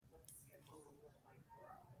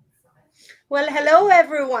Well, hello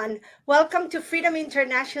everyone. Welcome to Freedom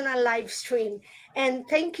International live stream. And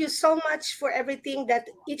thank you so much for everything that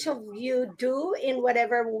each of you do in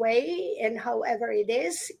whatever way and however it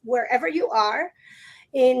is, wherever you are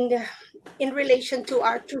in in relation to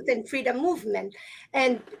our truth and freedom movement.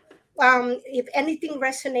 And if anything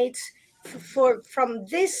resonates from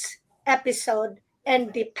this episode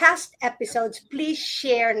and the past episodes, please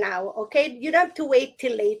share now. Okay, you don't have to wait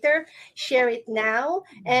till later. Share it now,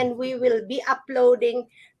 and we will be uploading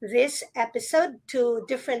this episode to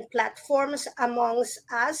different platforms amongst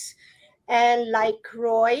us, and like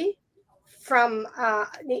Roy from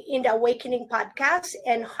in the Awakening podcast,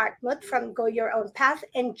 and Hartmut from Go Your Own Path,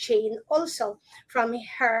 and Jane also from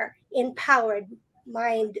her Empowered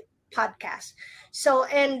Mind podcast. So,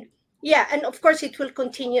 and yeah, and of course it will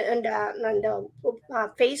continue on the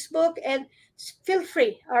Facebook, and feel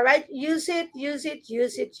free. All right, use it, use it,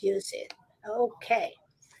 use it, use it. Okay.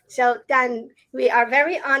 So then we are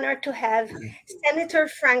very honored to have Senator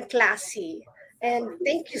Frank Lassie. And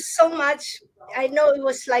thank you so much. I know it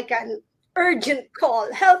was like an urgent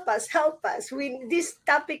call. Help us, help us. This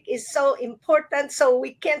topic is so important, so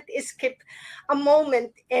we can't skip a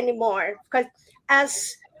moment anymore. Because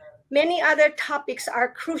as many other topics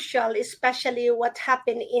are crucial, especially what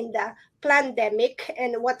happened in the pandemic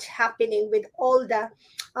and what's happening with all the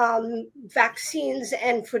vaccines,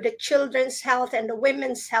 and for the children's health and the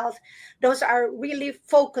women's health. Those are really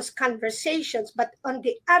focused conversations. But on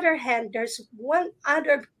the other hand, there's one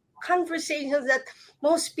other conversation that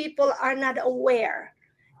most people are not aware,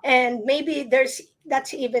 and maybe there's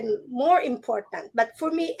that's even more important. But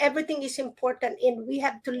for me, everything is important, and we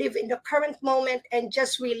have to live in the current moment and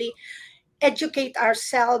just really educate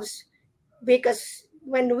ourselves. Because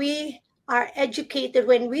when we are educated,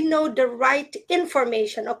 when we know the right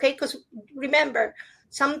information, okay, because remember,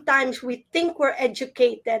 sometimes we think we're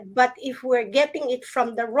educated, but if we're getting it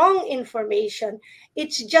from the wrong information,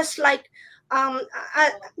 it's just like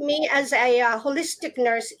me as a holistic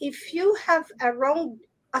nurse. If you have a wrong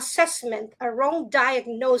assessment, a wrong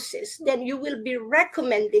diagnosis, then you will be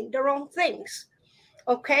recommending the wrong things.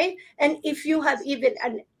 Okay, and if you have even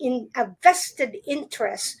a vested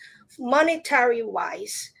interest monetary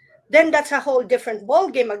wise, then that's a whole different ball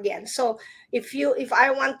game again. So if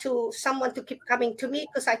I want to someone to keep coming to me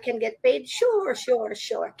because I can get paid, sure, sure,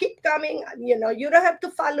 sure, keep coming. You don't have to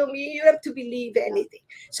follow me, you don't have to believe anything.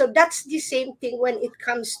 So that's the same thing when it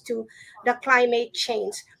comes to the climate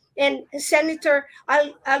change. And Senator,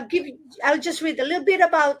 I'll just read a little bit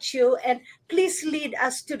about you, and please lead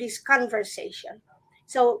us to this conversation.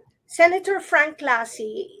 So, Senator Frank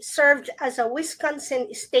Lassie served as a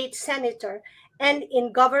Wisconsin state senator and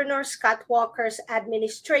in Governor Scott Walker's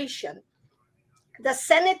administration. The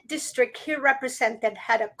Senate district he represented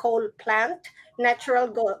had a coal plant,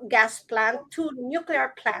 natural gas plant, two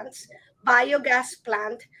nuclear plants, biogas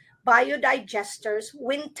plant, biodigesters,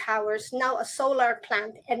 wind towers, now a solar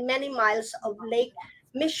plant, and many miles of Lake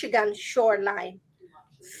Michigan shoreline.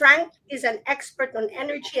 Frank is an expert on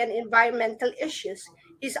energy and environmental issues.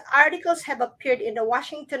 His articles have appeared in the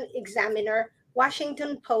Washington Examiner,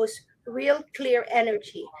 Washington Post, Real Clear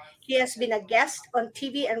Energy. He has been a guest on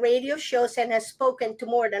TV and radio shows and has spoken to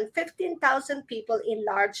more than 15,000 people in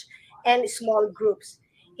large and small groups.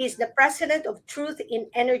 He is the president of Truth in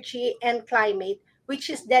Energy and Climate, which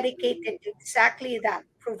is dedicated to exactly that,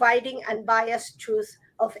 providing unbiased truth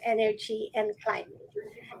of energy and climate.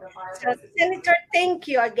 So, Senator, thank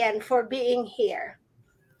you again for being here.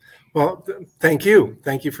 Well, thank you.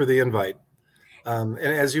 Thank you for the invite. And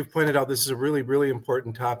as you've pointed out, this is a really, really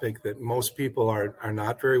important topic that most people are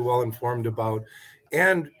not very well informed about,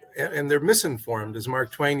 and they're misinformed. As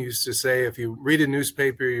Mark Twain used to say, if you read a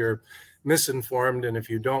newspaper, you're misinformed, and if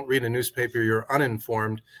you don't read a newspaper, you're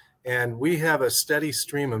uninformed. And we have a steady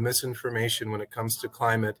stream of misinformation when it comes to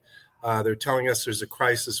climate. They're telling us there's a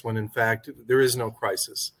crisis when, in fact, there is no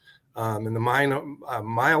crisis. And the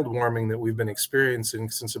mild warming that we've been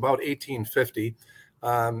experiencing since about 1850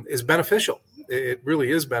 is beneficial. It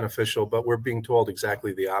really is beneficial, but we're being told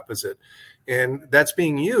exactly the opposite. And that's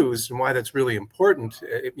being used, and why that's really important,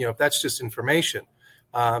 if that's just information.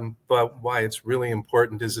 But why it's really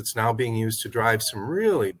important is it's now being used to drive some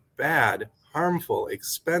really bad, harmful,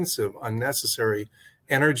 expensive, unnecessary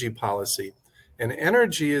energy policy. And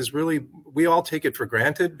energy is really, we all take it for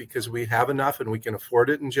granted because we have enough and we can afford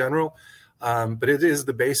it in general. But it is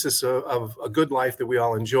the basis of a good life that we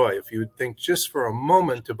all enjoy. If you think just for a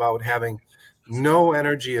moment about having no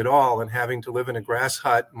energy at all and having to live in a grass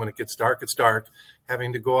hut, when it gets dark, it's dark,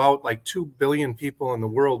 having to go out like 2 billion people in the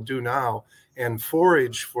world do now and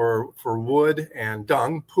forage for wood and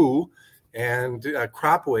dung, poo, and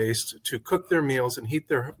crop waste to cook their meals and heat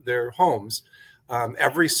their homes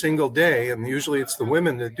every single day. And usually it's the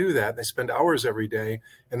women that do that. They spend hours every day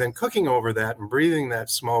and then cooking over that and breathing that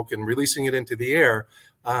smoke and releasing it into the air.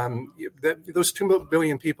 Those 2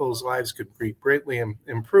 billion people's lives could be greatly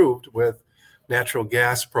improved with natural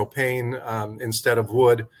gas, propane instead of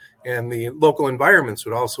wood. And the local environments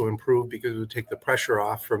would also improve because it would take the pressure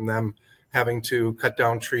off from them having to cut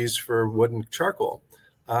down trees for wood and charcoal.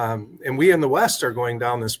 And we in the West are going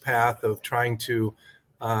down this path of trying to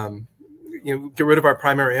get rid of our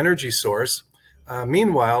primary energy source.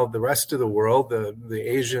 Meanwhile, the rest of the world, the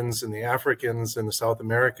Asians and the Africans and the South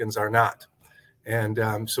Americans are not.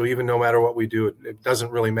 And so even no matter what we do, it doesn't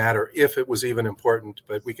really matter if it was even important.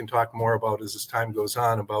 But we can talk more about as this time goes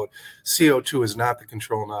on about CO2 is not the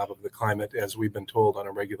control knob of the climate, as we've been told on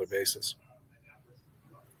a regular basis.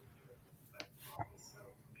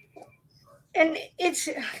 And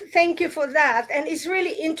thank you for that. And it's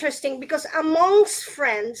really interesting because amongst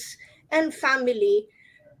friends and family,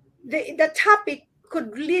 the topic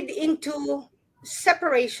could lead into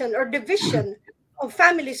separation or division of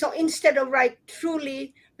family. So instead of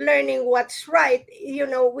truly learning what's right,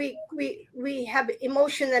 we have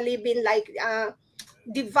emotionally been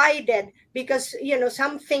divided because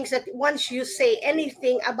some things that once you say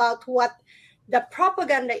anything about what the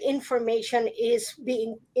propaganda information is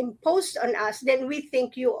being imposed on us, then we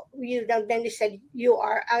think then they said you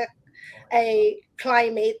are a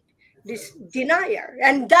climate denier.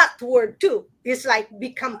 And that word too is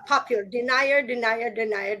become popular.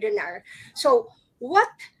 Denier. So what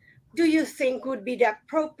do you think would be the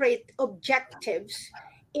appropriate objectives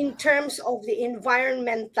in terms of the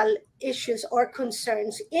environmental issues or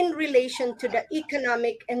concerns in relation to the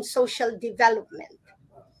economic and social development?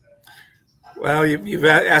 Well, you've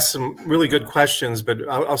asked some really good questions, but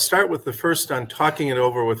I'll start with the first on talking it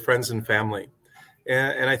over with friends and family.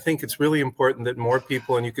 And I think it's really important that more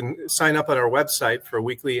people, and you can sign up on our website for a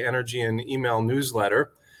weekly energy and email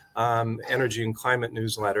newsletter, energy and climate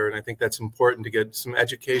newsletter. And I think that's important to get some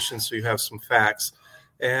education so you have some facts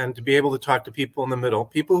and to be able to talk to people in the middle,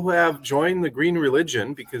 people who have joined the green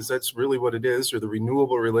religion, because that's really what it is, or the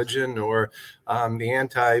renewable religion, or the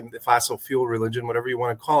anti-fossil fuel religion, whatever you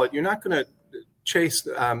want to call it. You're not going to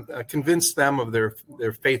convince them of their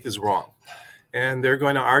faith is wrong. And they're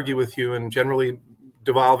going to argue with you and generally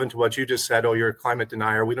devolve into what you just said. Oh, you're a climate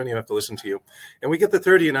denier. We don't even have to listen to you. And we get the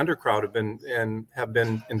 30 and under crowd have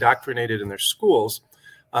been indoctrinated in their schools.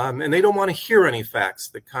 And they don't want to hear any facts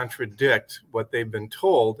that contradict what they've been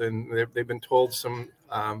told. And they've been told something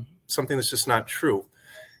that's just not true.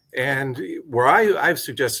 And where I've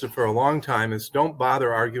suggested for a long time is don't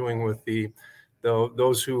bother arguing with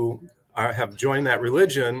those who have joined that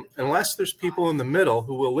religion unless there's people in the middle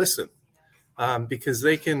who will listen. Because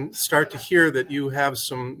they can start to hear that you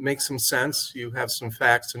make some sense, you have some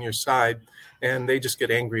facts on your side, and they just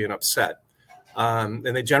get angry and upset. And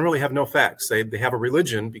they generally have no facts. They have a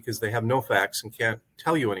religion because they have no facts and can't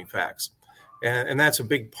tell you any facts. And that's a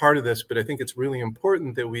big part of this, but I think it's really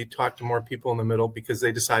important that we talk to more people in the middle because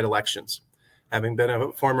they decide elections. Having been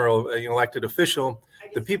a former elected official,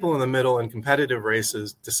 the people in the middle in competitive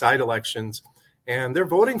races decide elections. And they're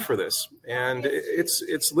voting for this. And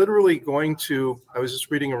it's literally going to, I was just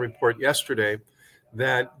reading a report yesterday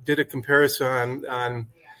that did a comparison on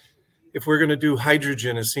if we're going to do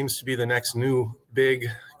hydrogen, it seems to be the next new big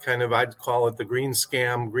kind of, I'd call it the green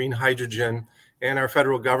scam, green hydrogen. And our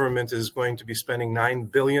federal government is going to be spending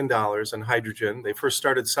 $9 billion on hydrogen. They first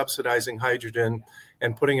started subsidizing hydrogen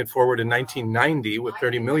and putting it forward in 1990 with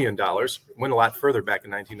 $30 million. It went a lot further back in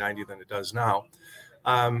 1990 than it does now.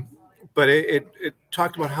 But it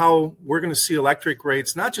talked about how we're going to see electric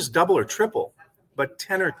rates not just double or triple, but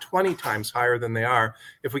 10 or 20 times higher than they are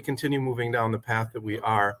if we continue moving down the path that we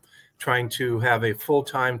are, trying to have a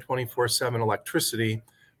full-time 24/7 electricity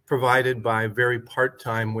provided by very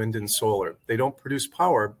part-time wind and solar. They don't produce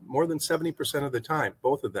power more than 70% of the time,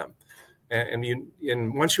 both of them.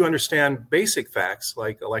 And once you understand basic facts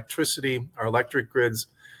like electricity, our electric grids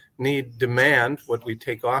need demand, what we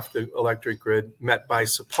take off the electric grid, met by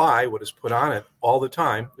supply, what is put on it all the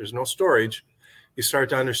time. There's no storage. You start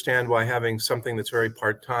to understand why having something that's very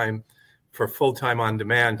part-time for full-time on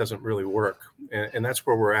demand doesn't really work. And that's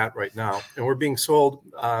where we're at right now. And we're being sold.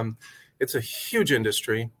 It's a huge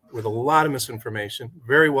industry with a lot of misinformation,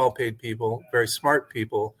 very well-paid people, very smart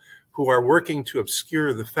people who are working to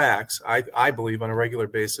obscure the facts, I believe, on a regular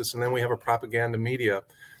basis. And then we have a propaganda media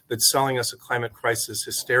that's selling us a climate crisis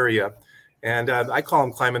hysteria. And I call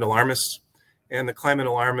them climate alarmists. And the climate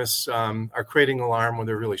alarmists are creating alarm when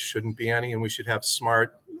there really shouldn't be any. And we should have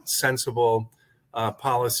smart, sensible,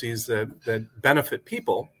 policies that benefit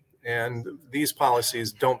people, and these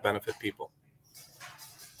policies don't benefit people.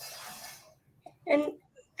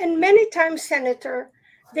 And many times, Senator,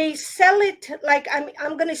 they sell it like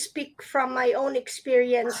I'm going to speak from my own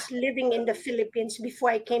experience living in the Philippines before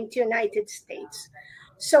I came to United States.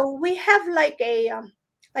 So we have like a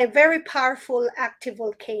very powerful active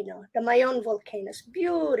volcano, the Mayon volcano. It's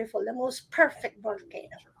beautiful, the most perfect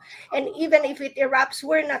volcano. And even if it erupts,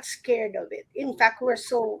 we're not scared of it. In fact, we're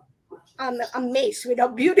so amazed with how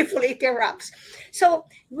beautiful it erupts. So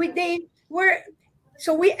we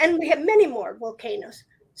have many more volcanoes.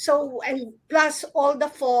 So, and plus all the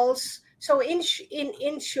falls. So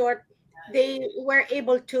in short, they were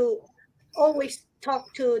able to always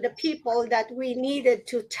talk to the people that we needed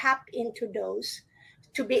to tap into those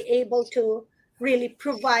to be able to really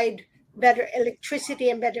provide better electricity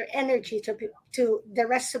and better energy to the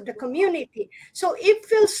rest of the community. So it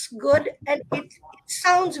feels good and it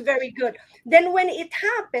sounds very good. Then when it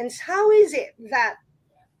happens, how is it that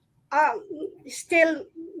still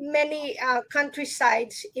many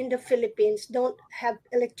countrysides in the Philippines don't have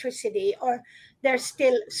electricity, or there's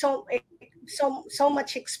still so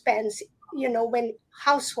much expense, when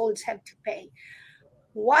households have to pay?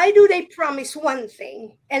 Why do they promise one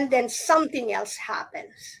thing and then something else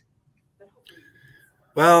happens?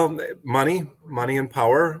 Well, money and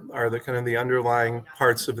power are the underlying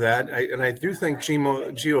parts of that. I do think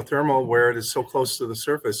geothermal, where it is so close to the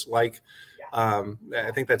surface, like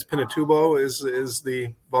I think that's Pinatubo is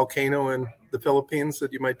the volcano in the Philippines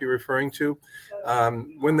that you might be referring to.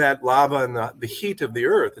 When that lava and the heat of the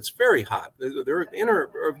earth, it's very hot. The inner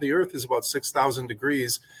of the earth is about 6,000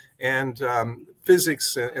 degrees. And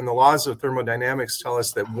physics and the laws of thermodynamics tell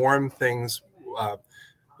us that warm things,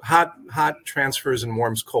 hot transfers and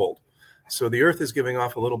warms cold. So the earth is giving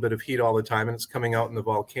off a little bit of heat all the time, and it's coming out in the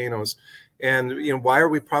volcanoes. And why are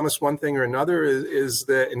we promised one thing or another is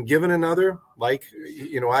that, and given another, like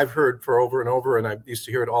I've heard for over and over, and I used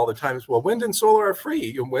to hear it all the time, is, well, wind and solar are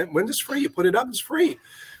free. Wind is free. You put it up, it's free.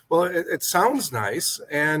 Well, it sounds nice,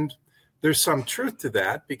 and there's some truth to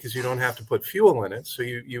that because you don't have to put fuel in it. So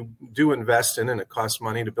you do invest in it, and it costs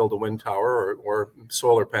money to build a wind tower or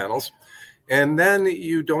solar panels. And then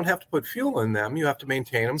you don't have to put fuel in them. You have to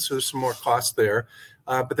maintain them. So there's some more cost there.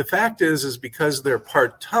 But the fact is because they're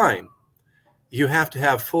part-time, you have to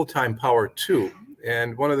have full-time power too.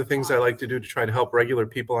 And one of the things I like to do to try to help regular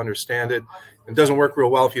people understand it doesn't work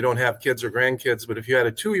real well if you don't have kids or grandkids, but if you had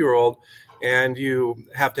a 2-year-old and you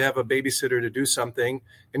have to have a babysitter to do something,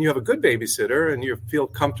 and you have a good babysitter and you feel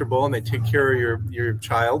comfortable and they take care of your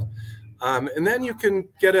child, and then you can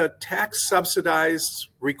get a tax subsidized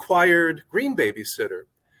required green babysitter.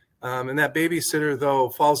 And that babysitter, though,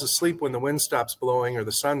 falls asleep when the wind stops blowing or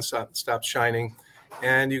the sun stops shining.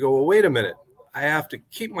 And you go, well, wait a minute. I have to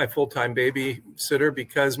keep my full-time babysitter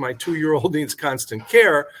because my 2-year-old needs constant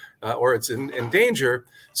care or it's in danger.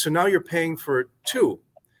 So now you're paying for 2.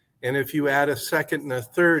 And if you add a second and a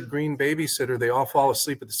third green babysitter, they all fall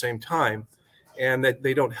asleep at the same time and that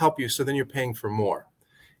they don't help you. So then you're paying for more.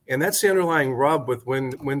 And that's the underlying rub with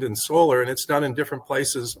wind and solar. And it's done in different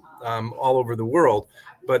places all over the world.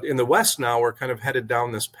 But in the West now, we're kind of headed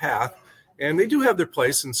down this path. And they do have their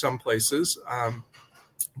place in some places.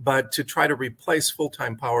 But to try to replace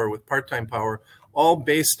full-time power with part-time power, all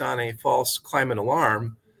based on a false climate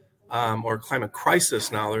alarm or climate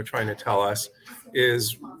crisis now they're trying to tell us,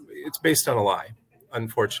 it's based on a lie,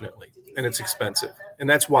 unfortunately. And it's expensive. And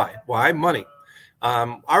that's why. Why? Money.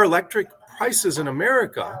 Our electric prices in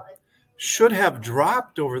America should have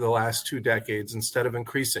dropped over the last 2 decades instead of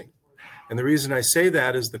increasing. And the reason I say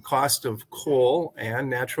that is the cost of coal and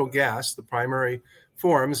natural gas, the primary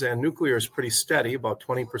forms, and nuclear is pretty steady, about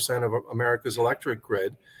 20% of America's electric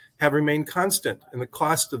grid, have remained constant. And the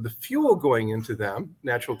cost of the fuel going into them,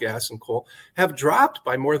 natural gas and coal, have dropped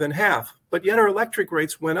by more than half. But yet our electric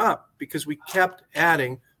rates went up because we kept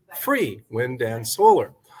adding free wind and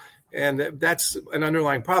solar. And that's an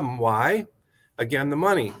underlying problem. Why? Again, the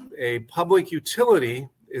money. A public utility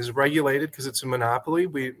is regulated because it's a monopoly.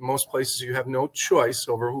 Most places you have no choice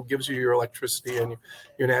over who gives you your electricity and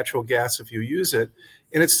your natural gas if you use it.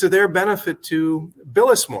 And it's to their benefit to bill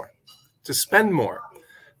us more, to spend more,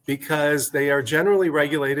 because they are generally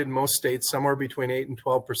regulated in most states somewhere between 8 and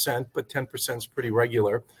 12%, but 10% is pretty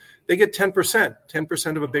regular. They get 10%.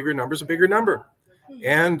 10% of a bigger number is a bigger number.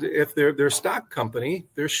 And if they're a stock company,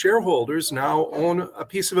 their shareholders now own a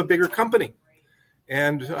piece of a bigger company.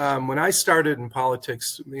 And when I started in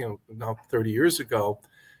politics, now 30 years ago,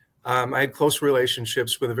 I had close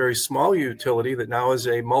relationships with a very small utility that now is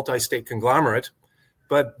a multi-state conglomerate.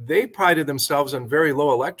 but they prided themselves on very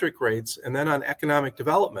low electric rates and then on economic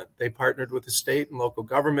development. They partnered with the state and local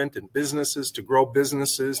government and businesses to grow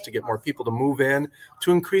businesses, to get more people to move in,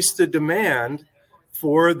 to increase the demand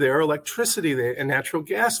for their electricity and natural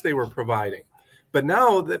gas they were providing. But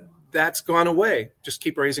now that's gone away. Just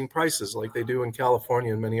keep raising prices like they do in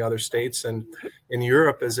California and many other states. And in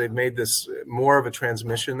Europe, as they've made this more of a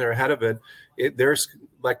transmission, they're ahead of it. Their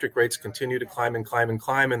electric rates continue to climb and climb and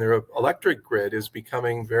climb, and their electric grid is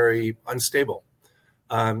becoming very unstable.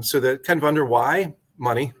 So they're kind of under why?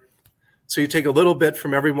 Money. So you take a little bit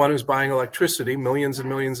from everyone who's buying electricity, millions and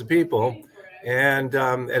millions of people, and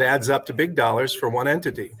it adds up to big dollars for one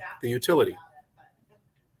entity, the utility.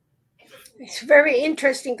 It's very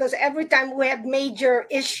interesting because every time we have major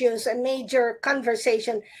issues and major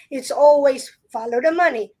conversation, it's always follow the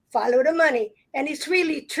money. And it's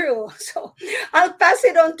really true. So I'll pass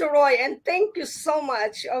it on to Roy. And thank you so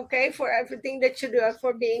much, okay, for everything that you do and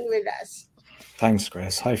for being with us. Thanks,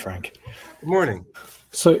 Grace. Hi, Frank. Good morning.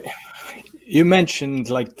 So you mentioned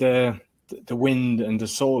like the wind and the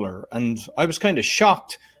solar, and I was kind of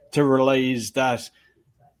shocked to realize that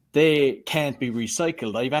they can't be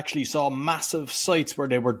recycled. I've actually saw massive sites where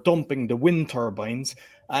they were dumping the wind turbines.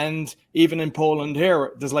 And even in Poland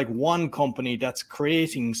here, there's like one company that's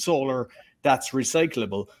creating solar that's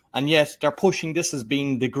recyclable. And yet they're pushing this as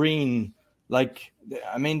being the green. Like,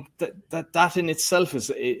 I mean, that in itself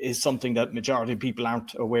is something that majority of people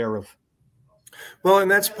aren't aware of. Well,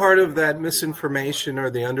 and that's part of that misinformation or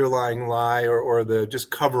the underlying lie or the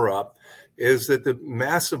just cover up, is that the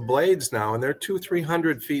massive blades now, and they're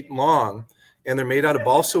 200-300 feet long, and they're made out of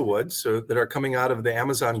balsa wood, so that are coming out of the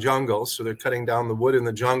Amazon jungle. So they're cutting down the wood in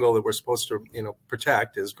the jungle that we're supposed to,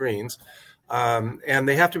 protect as greens. And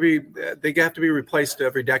they have to be replaced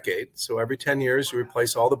every decade. So every 10 years, you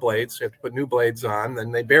replace all the blades. You have to put new blades on.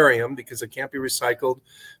 Then they bury them because they can't be recycled,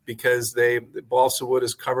 because the balsa wood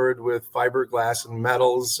is covered with fiberglass and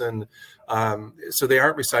metals, and so they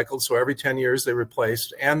aren't recycled. So every 10 years, they're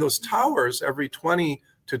replaced. And those towers, every 20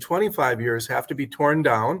 to 25 years, have to be torn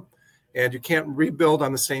down, and you can't rebuild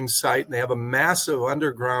on the same site. And they have a massive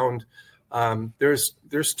underground.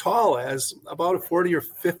 There's tall as about a 40 or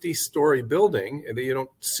 50 story building, and you don't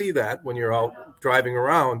see that when you're out driving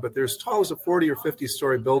around, but there's tall as a 40 or 50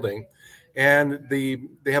 story building, and they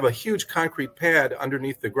have a huge concrete pad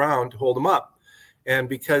underneath the ground to hold them up. And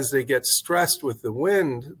because they get stressed with the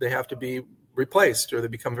wind, they have to be replaced or they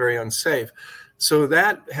become very unsafe. So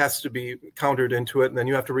that has to be countered into it, and then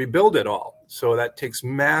you have to rebuild it all. So that takes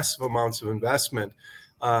massive amounts of investment.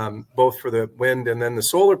 Both for the wind and then the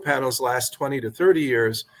solar panels last 20 to 30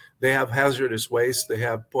 years. They have hazardous waste. They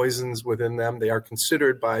have poisons within them. They are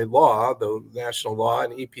considered by law, the national law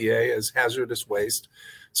and EPA, as hazardous waste.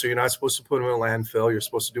 So you're not supposed to put them in a landfill. You're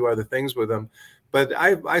supposed to do other things with them. But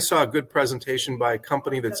I saw a good presentation by a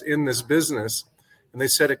company that's in this business, and they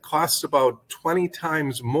said it costs about 20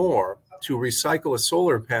 times more to recycle a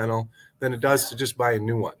solar panel than it does to just buy a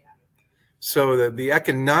new one. So the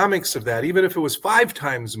economics of that, even if it was 5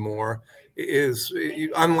 times more, is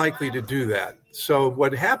unlikely to do that. So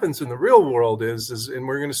what happens in the real world is, and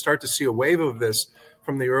we're going to start to see a wave of this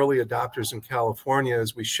from the early adopters in California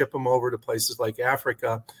as we ship them over to places like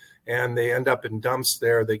Africa, and they end up in dumps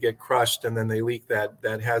there. They get crushed, and then they leak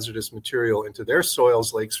that hazardous material into their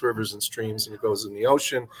soils, lakes, rivers, and streams, and it goes in the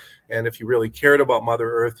ocean. And if you really cared about Mother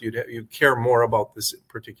Earth, you'd care more about this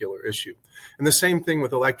particular issue. And the same thing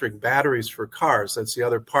with electric batteries for cars. That's the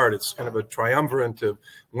other part. It's kind of a triumvirate of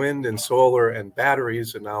wind and solar and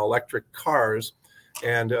batteries, and now electric cars.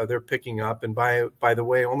 And they're picking up. And by the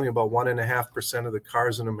way, only about 1.5% of the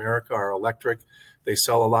cars in America are electric. They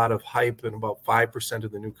sell a lot of hype, and about 5%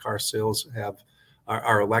 of the new car sales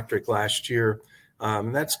are electric last year.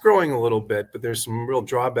 That's growing a little bit, but there's some real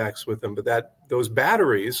drawbacks with them. But those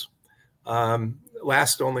batteries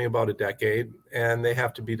last only about a decade, and they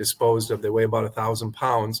have to be disposed of. They weigh about 1,000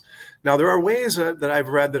 pounds. Now, there are ways that I've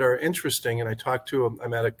read that are interesting, and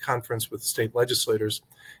I'm at a conference with state legislators,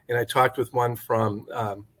 and I talked with one from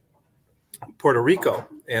Puerto Rico,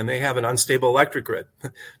 and they have an unstable electric grid.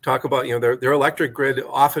 Talk about, their electric grid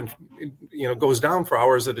often, goes down for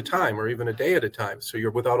hours at a time or even a day at a time. So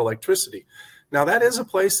you're without electricity. Now, that is a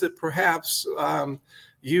place that perhaps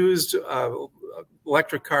used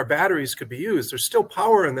electric car batteries could be used. There's still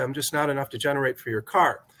power in them, just not enough to generate for your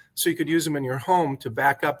car. So you could use them in your home to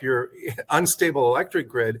back up your unstable electric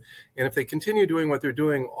grid. And if they continue doing what they're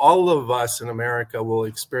doing, all of us in America will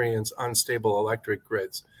experience unstable electric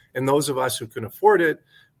grids. And those of us who can afford it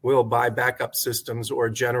will buy backup systems or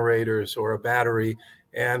generators or a battery.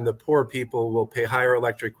 And the poor people will pay higher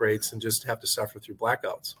electric rates and just have to suffer through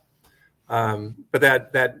blackouts. But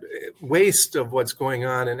that waste of what's going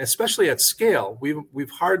on, and especially at scale,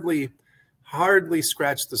 we've hardly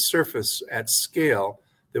scratched the surface at scale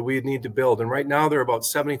that we need to build. And right now there are about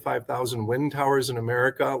 75,000 wind towers in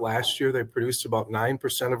America. Last year they produced about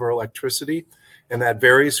 9% of our electricity, and that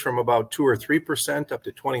varies from about 2 or 3% up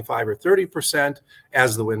to 25 or 30%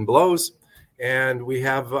 as the wind blows. And we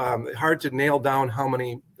have hard to nail down how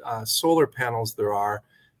many solar panels there are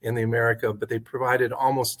in the America, but they provided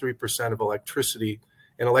almost 3% of electricity.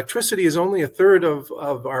 And electricity is only a third of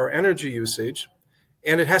our energy usage,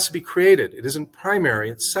 and it has to be created. It isn't primary,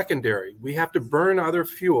 it's secondary. We have to burn other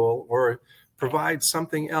fuel or provide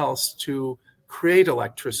something else to create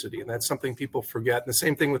electricity, and that's something people forget. And the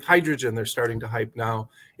same thing with hydrogen, they're starting to hype now.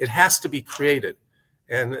 It has to be created,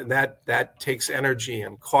 and that takes energy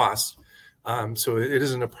and cost. So it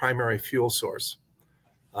isn't a primary fuel source.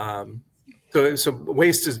 So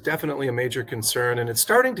waste is definitely a major concern, and it's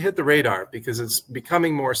starting to hit the radar because it's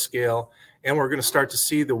becoming more scale, and we're going to start to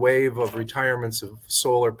see the wave of retirements of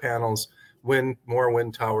solar panels, more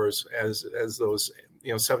wind towers as those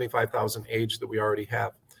 75,000 age that we already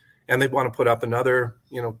have, and they want to put up another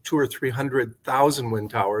 200,000 or 300,000 wind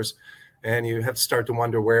towers, and you have to start to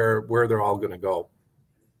wonder where they're all going to go.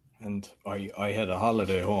 And I had a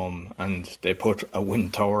holiday home, and they put a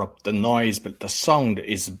wind tower up. The noise, but the sound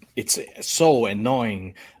it's so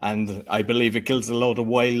annoying, and I believe it kills a lot of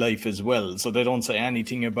wildlife as well. So they don't say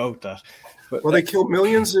anything about that. But well, they kill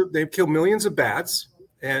millions of bats,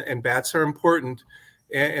 and bats are important.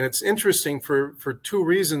 And it's interesting for two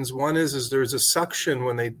reasons. One is there's a suction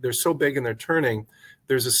when they're so big and they're turning.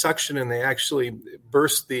 There's a suction, and they actually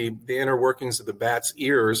burst the inner workings of the bat's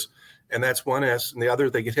ears. And that's one S, and the other,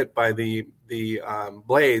 they get hit by the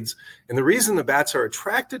blades. And the reason the bats are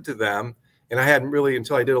attracted to them, and I hadn't really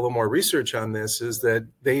until I did a little more research on this, is that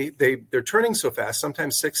they're turning so fast,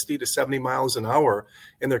 sometimes 60 to 70 miles an hour,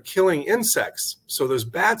 and they're killing insects. So those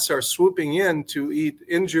bats are swooping in to eat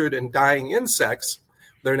injured and dying insects,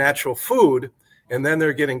 their natural food, and then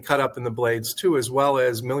they're getting cut up in the blades too, as well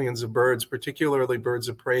as millions of birds, particularly birds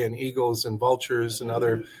of prey and eagles and vultures and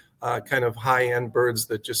other kind of high-end birds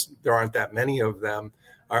that just, there aren't that many of them,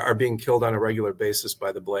 are being killed on a regular basis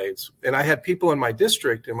by the blades. And I had people in my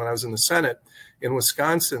district, and when I was in the Senate in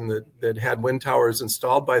Wisconsin, that had wind towers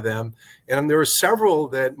installed by them. And there were several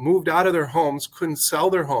that moved out of their homes, couldn't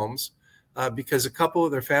sell their homes because a couple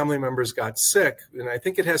of their family members got sick. And I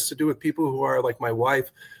think it has to do with people who are like my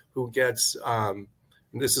wife, who gets,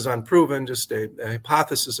 this is unproven, just a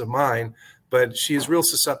hypothesis of mine, but she's real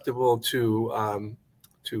susceptible to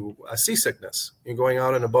seasickness. You're going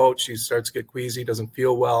out on a boat, she starts to get queasy, doesn't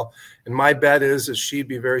feel well. And my bet is she'd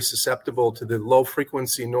be very susceptible to the low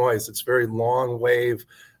frequency noise. It's very long wave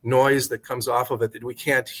noise that comes off of it that we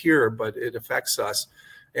can't hear, but it affects us.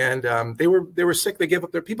 And they were sick. They gave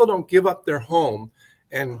up people don't give up their home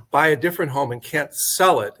and buy a different home and can't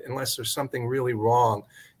sell it unless there's something really wrong.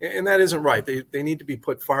 And that isn't right. They need to be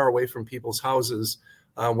put far away from people's houses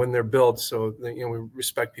when they're built, so that, we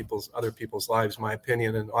respect other people's lives, my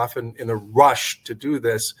opinion. And often in a rush to do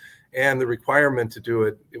this and the requirement to do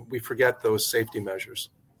it, we forget those safety measures.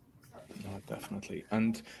 No, definitely.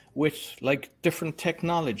 And with like different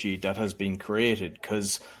technology that has been created,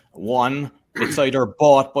 because one, it's either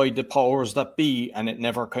bought by the powers that be and it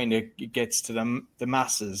never kind of gets to the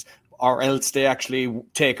masses, or else they actually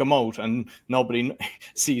take them out and nobody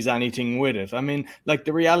sees anything with it. I mean, like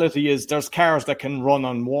the reality is there's cars that can run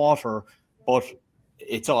on water, but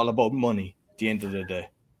it's all about money at the end of the day.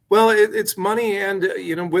 Well, it's money,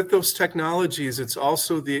 and with those technologies, it's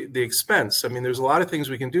also the expense. I mean, there's a lot of things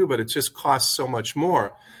we can do, but it just costs so much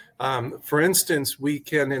more. For instance, we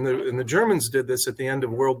can, and the Germans did this at the end of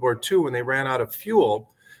World War II when they ran out of fuel.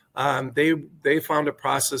 They found a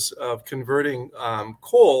process of converting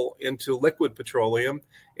coal into liquid petroleum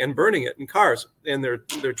and burning it in cars, in their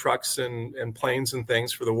trucks and planes and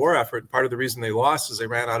things for the war effort. Part of the reason they lost is they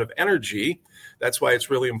ran out of energy. That's why it's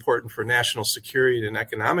really important for national security and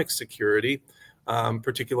economic security,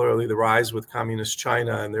 particularly the rise with communist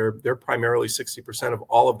China. And they're primarily 60% of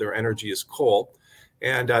all of their energy is coal.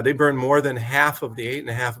 And they burn more than half of the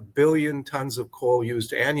 8.5 billion tons of coal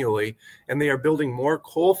used annually. And they are building more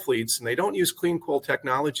coal fleets. And they don't use clean coal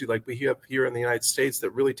technology like we have here in the United States that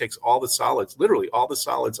really takes all the solids, literally all the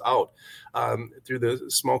solids out through the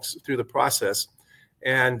smokes, through the process.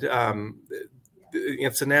 And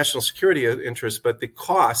it's a national security interest, but the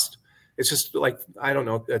cost, it's just like, I don't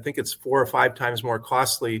know, I think it's 4 or 5 times more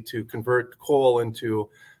costly to convert coal into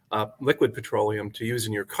liquid petroleum to use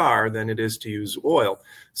in your car than it is to use oil.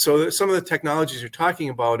 So some of the technologies you're talking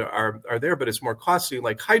about are there, but it's more costly.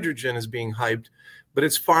 Like hydrogen is being hyped, but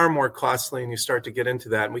it's far more costly, and you start to get into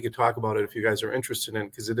that, and we could talk about it if you guys are interested in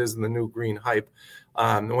it, because it is in the new green hype.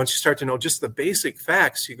 And once you start to know just the basic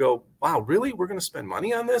facts, you go, wow, really? We're going to spend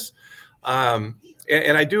money on this? And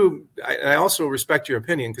I also respect your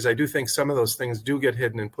opinion, because I do think some of those things do get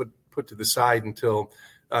hidden and put to the side until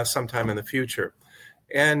sometime in the future.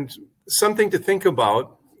 And something to think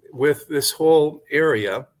about with this whole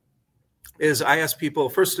area is, I ask people,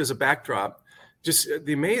 first as a backdrop, just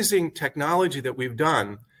the amazing technology that we've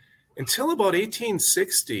done until about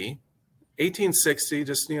 1860,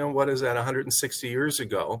 just, what is that, 160 years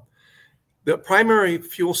ago, the primary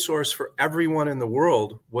fuel source for everyone in the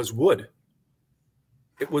world was wood.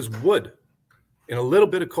 It was wood and a little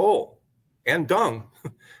bit of coal and dung,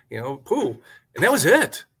 poo. And that was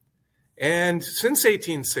it. And since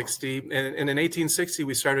 1860, and in 1860,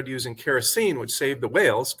 we started using kerosene, which saved the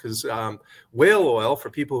whales, because whale oil,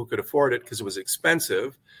 for people who could afford it because it was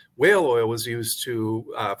expensive, whale oil was used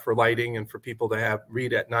for lighting and for people to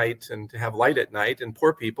read at night and to have light at night. And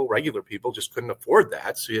poor people, regular people, just couldn't afford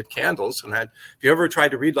that. So you had candles. And if you ever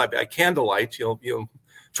tried to read by candlelight, you'll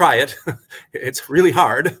try it. It's really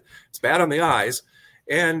hard. It's bad on the eyes.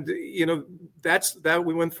 And, that's that.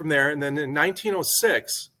 We went from there. And then in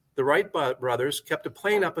 1906, the Wright brothers kept a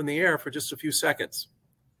plane up in the air for just a few seconds.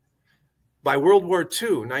 By World War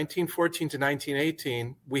II, 1914 to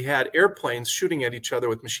 1918, we had airplanes shooting at each other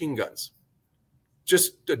with machine guns.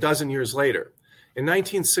 Just a dozen years later. In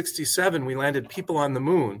 1967, we landed people on the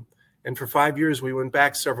moon. And for 5 years, we went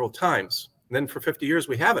back several times. And then for 50 years,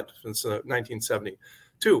 we haven't since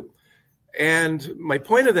 1972. And my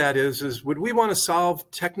point of that is would we want to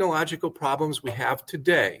solve technological problems we have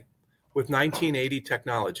today with 1980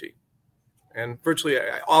 technology? And virtually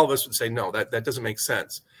all of us would say, no, that doesn't make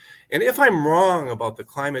sense. And if I'm wrong about the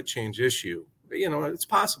climate change issue, it's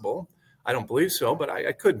possible. I don't believe so, but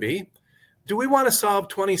I could be. Do we want to solve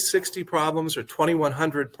 2060 problems or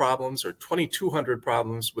 2100 problems or 2200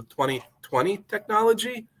 problems with 2020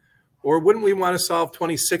 technology? Or wouldn't we want to solve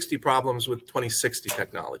 2060 problems with 2060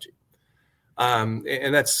 technology?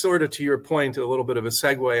 And that's sort of, to your point, a little bit of a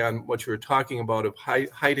segue on what you were talking about of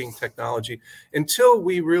hiding technology. Until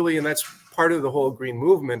we really, and that's part of the whole green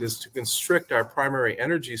movement, is to constrict our primary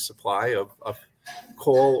energy supply of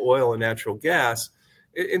coal, oil, and natural gas.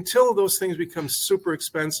 Until those things become super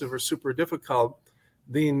expensive or super difficult,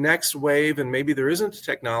 the next wave, and maybe there isn't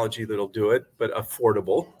technology that'll do it, but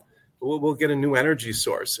affordable, we'll get a new energy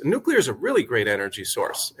source. And nuclear is a really great energy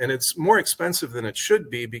source, and it's more expensive than it should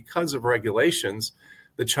be because of regulations.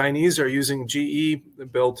 The Chinese are using GE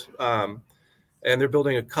built, and they're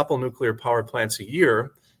building a couple nuclear power plants a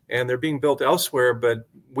year, and they're being built elsewhere. But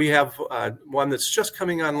we have one that's just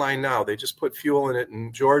coming online now. They just put fuel in it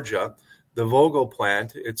in Georgia, the Vogtle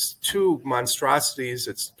plant. It's two monstrosities.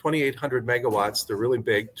 It's 2,800 megawatts. They're really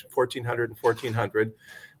big, 1,400 and 1,400.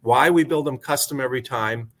 Why? We build them custom every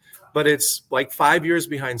time. But it's like 5 years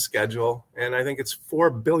behind schedule, and I think it's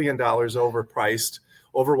 $4 billion overpriced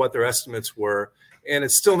over what their estimates were, and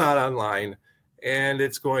it's still not online, and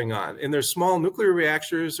it's going on. And their small nuclear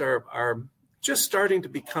reactors are just starting to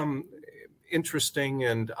become interesting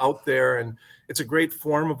and out there, and it's a great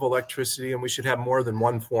form of electricity, and we should have more than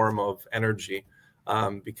one form of energy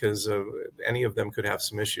because any of them could have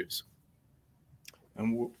some issues.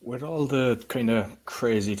 And with all the kind of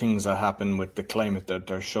crazy things that happen with the climate that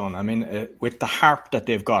they're shown, I mean, with the HAARP that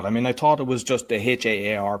they've got, I mean, I thought it was just the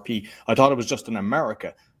HAARP. I thought it was just in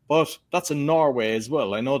America, but that's in Norway as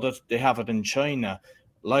well. I know that they have it in China.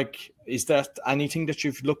 Like, is that anything that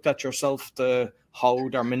you've looked at yourself, how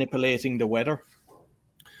they're manipulating the weather?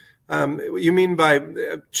 You mean by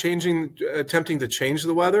attempting to change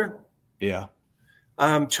the weather? Yeah.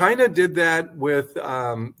 China did that with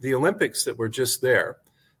the Olympics that were just there.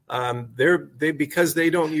 Because they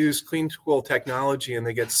don't use clean coal technology, and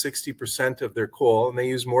they get 60% of their coal, and they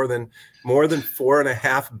use more than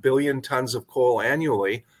 4.5 billion tons of coal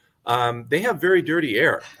annually. They have very dirty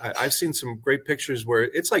air. I've seen some great pictures where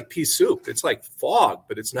it's like pea soup. It's like fog,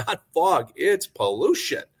 but it's not fog. It's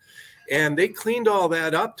pollution. And they cleaned all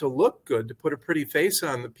that up to look good, to put a pretty face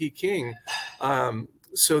on the Peking. Or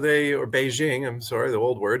Beijing, I'm sorry, the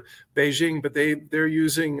old word, Beijing, but they're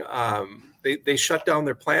using, they shut down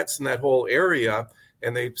their plants in that whole area,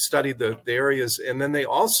 and they studied the areas. And then they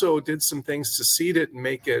also did some things to seed it and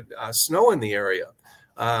make it snow in the area,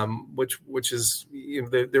 which is,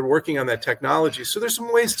 they're working on that technology. So there's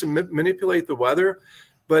some ways to manipulate the weather,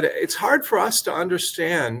 but it's hard for us to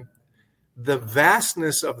understand the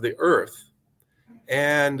vastness of the earth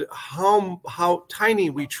and how tiny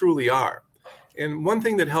we truly are. And one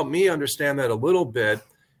thing that helped me understand that a little bit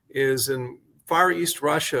is Far East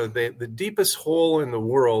Russia, the deepest hole in the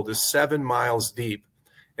world is 7 miles deep.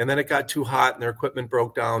 And then it got too hot and their equipment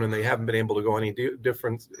broke down and they haven't been able to go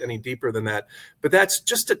any deeper than that. But that's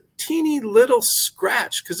just a teeny little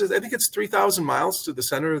scratch because I think it's 3,000 miles to the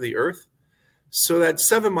center of the Earth. So that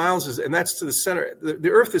 7 miles and that's to the center. The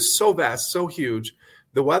Earth is so vast, so huge.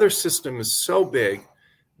 The weather system is so big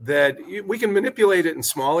that we can manipulate it in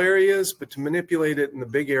small areas, but to manipulate it in the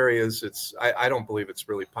big areas, I don't believe it's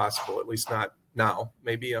really possible, at least not now.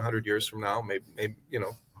 Maybe 100 years from now,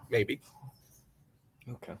 maybe.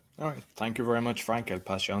 Okay. All right. Thank you very much, Frank. I'll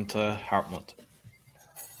pass you on to Hartmut.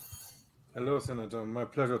 Hello, Senator. My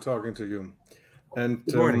pleasure talking to you. And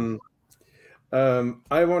good morning.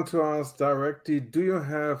 I want to ask directly, do you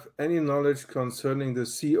have any knowledge concerning the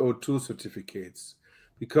CO2 certificates?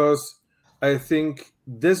 Because I think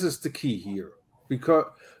this is the key here. Because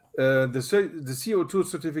the CO2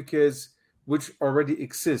 certificates, which already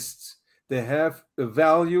exist, they have a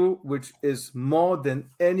value which is more than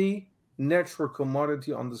any natural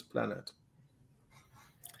commodity on this planet.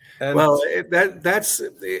 And well, that's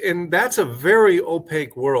a very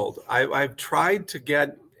opaque world. I've tried to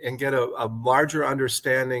get a larger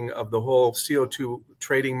understanding of the whole CO2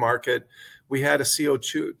 trading market. We had a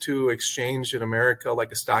CO2 exchange in America,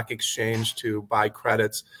 like a stock exchange to buy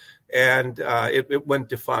credits, and it went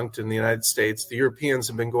defunct in the United States. The Europeans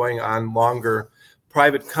have been going on longer.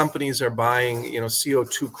 Private companies are buying,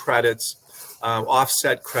 CO2 credits.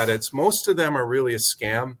 Offset credits. Most of them are really a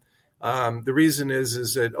scam. The reason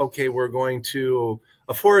is that, okay,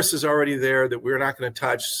 a forest is already there that we're not going to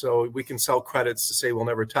touch, so we can sell credits to say we'll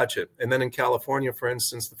never touch it. And then in California, for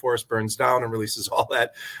instance, the forest burns down and releases all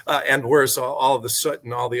that, and worse, all of the soot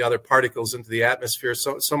and all the other particles into the atmosphere.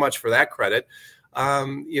 So much for that credit.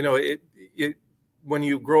 When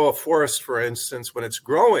you grow a forest, for instance, when it's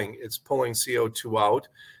growing, it's pulling CO2 out.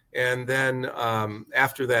 And then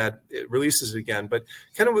after that, it releases it again. But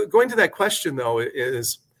kind of going to that question, though,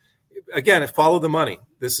 is, again, follow the money.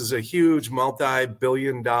 This is a huge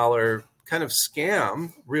multi-billion-dollar kind of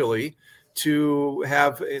scam, really, to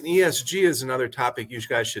have an ESG is another topic you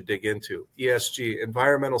guys should dig into. ESG,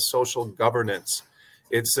 environmental social governance.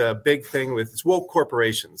 It's a big thing it's woke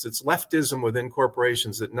corporations. It's leftism within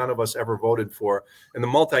corporations that none of us ever voted for. And the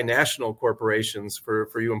multinational corporations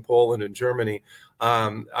for you in Poland and Germany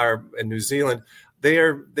are in New Zealand. They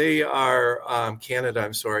are Canada.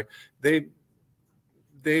 I'm sorry. They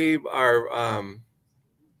are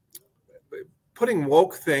putting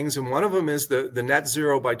woke things, and one of them is the net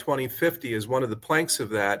zero by 2050 is one of the planks of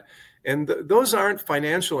that. And those aren't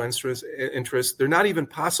financial interests. They're not even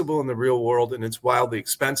possible in the real world, and it's wildly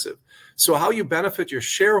expensive. So how you benefit your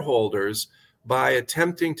shareholders by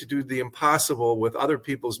attempting to do the impossible with other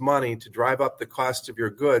people's money to drive up the cost of your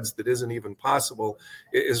goods that isn't even possible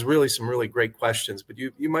is really some really great questions. But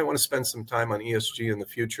you might want to spend some time on ESG in the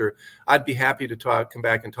future. I'd be happy to come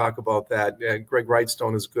back and talk about that. Greg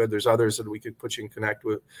Wrightstone is good. There's others that we could put you in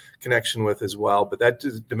connection with as well. But that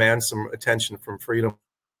demands some attention from Freedom.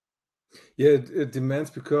 Yeah, it demands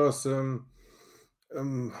because I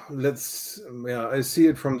see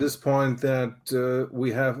it from this point that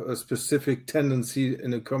we have a specific tendency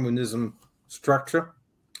in a communism structure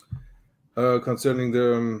concerning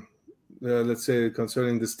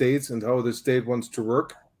concerning the states and how the state wants to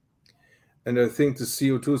work. And I think the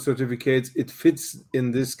CO2 certificates, it fits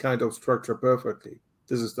in this kind of structure perfectly.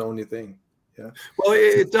 This is the only thing. Yeah. Well,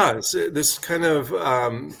 it does. This kind of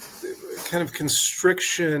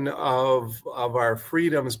constriction of our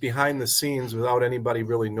freedoms behind the scenes without anybody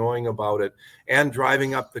really knowing about it and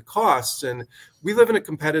driving up the costs. And we live in a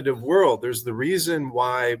competitive world. There's the reason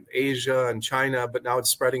why Asia and China, but now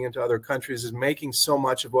it's spreading into other countries, is making so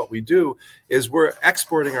much of what we do is we're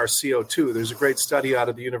exporting our CO2. There's a great study out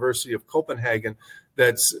of the University of Copenhagen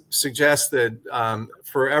that suggests that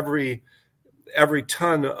for every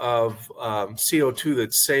ton of CO2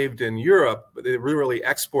 that's saved in Europe, they're really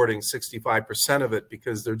exporting 65% of it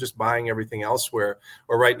because they're just buying everything elsewhere.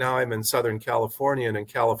 Or right now I'm in Southern California, and in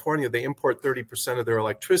California, they import 30% of their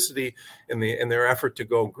electricity in their effort to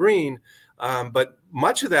go green. But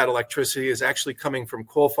much of that electricity is actually coming from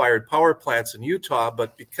coal-fired power plants in Utah,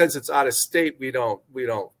 but because it's out of state, we don't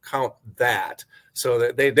count that. So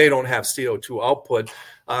that they don't have CO2 output.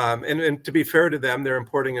 And to be fair to them, they're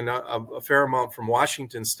importing a fair amount from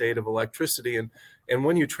Washington state of electricity. And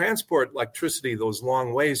when you transport electricity those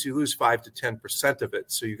long ways, you lose 5 to 10% of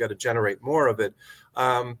it. So you got to generate more of it.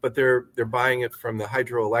 But they're buying it from the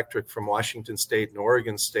hydroelectric from Washington state and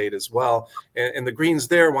Oregon state as well. And the Greens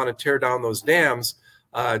there want to tear down those dams.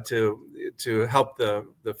 to help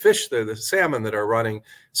the fish, the salmon that are running.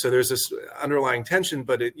 So there's this underlying tension,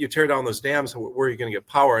 but you tear down those dams, where are you going to get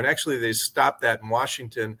power? And actually, they stopped that in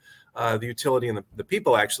Washington. The utility and the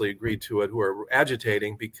people actually agreed to it, who are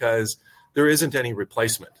agitating, because there isn't any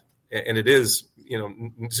replacement, and it is,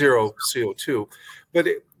 zero CO2. But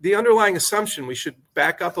the underlying assumption, we should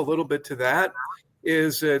back up a little bit to that,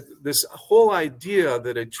 is that this whole idea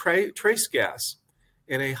that a trace gas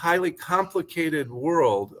in a highly complicated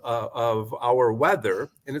world of our weather,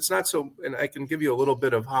 and it's not so, and I can give you a little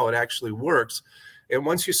bit of how it actually works. And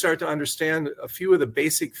once you start to understand a few of the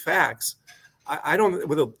basic facts, I don't,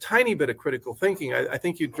 with a tiny bit of critical thinking, I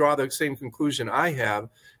think you draw the same conclusion I have,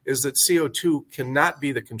 is that CO2 cannot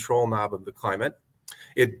be the control knob of the climate.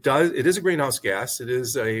 It is a greenhouse gas. It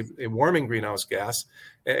is a warming greenhouse gas.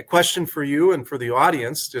 A question for you and for the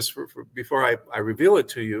audience, just before I reveal it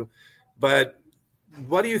to you, but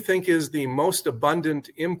what do you think is the most abundant,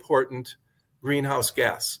 important greenhouse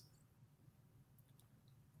gas?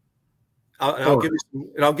 I'll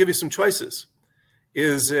give you some choices.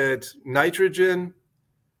 Is it nitrogen,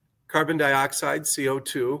 carbon dioxide,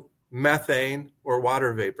 CO2, methane, or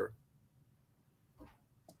water vapor?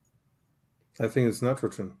 I think it's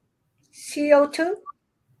nitrogen. CO2?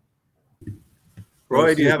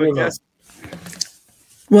 Roy, do you have a guess?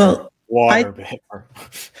 Well, water vapor.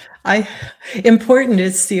 Important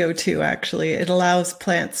is CO2, actually. It allows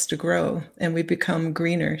plants to grow, and we become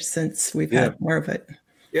greener since we've had more of it.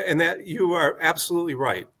 Yeah, and that you are absolutely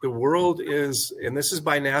right. The world is, and this is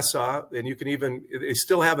by NASA, and you can even, they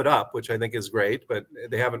still have it up, which I think is great, but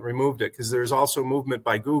they haven't removed it, because there's also movement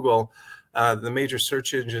by Google, the major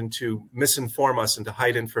search engine, to misinform us and to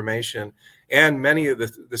hide information. And many of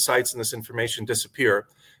the sites in this information disappear.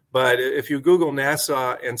 But if you Google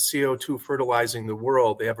NASA and CO2 fertilizing the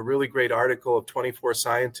world, they have a really great article of 24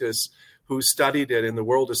 scientists who studied it, and the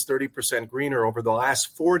world is 30% greener over the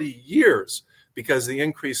last 40 years. Because the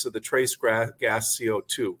increase of the trace gas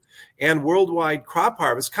CO2 and worldwide crop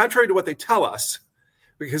harvest, contrary to what they tell us,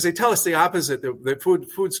 because they tell us the opposite, the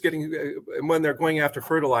food's getting, when they're going after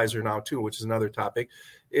fertilizer now too, which is another topic,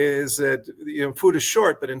 is that food is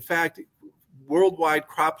short, but in fact, worldwide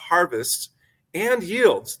crop harvests and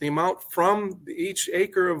yields, the amount from each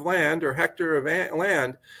acre of land or hectare of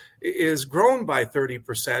land, is grown by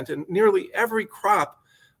 30%, and nearly every crop,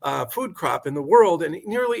 food crop in the world, and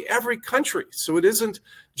nearly every country. So it isn't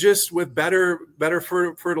just with better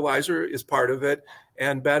fertilizer is part of it,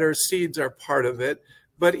 and better seeds are part of it.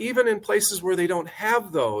 But even in places where they don't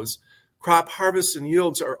have those, crop harvests and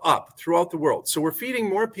yields are up throughout the world. So we're feeding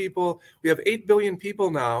more people. We have 8 billion people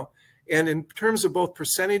now. And in terms of both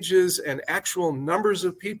percentages and actual numbers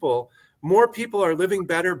of people, more people are living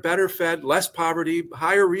better, better fed, less poverty,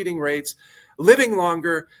 higher reading rates, living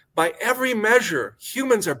longer. By every measure,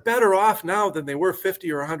 humans are better off now than they were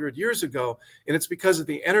 50 or 100 years ago, and it's because of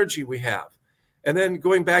the energy we have. And then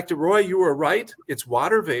going back to Roy, you were right. It's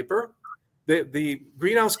water vapor, the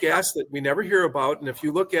greenhouse gas that we never hear about. And if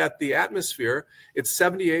you look at the atmosphere, it's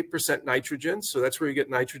 78% nitrogen, so that's where you get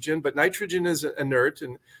nitrogen. But nitrogen is inert,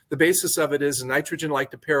 and the basis of it is nitrogen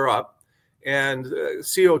like to pair up. And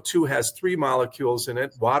CO2 has 3 molecules in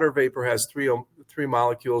it. Water vapor has three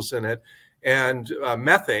molecules in it. And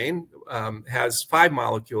methane has 5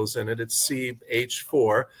 molecules in it. It's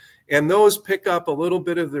CH4. And those pick up a little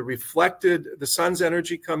bit of the sun's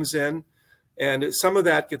energy comes in, and some of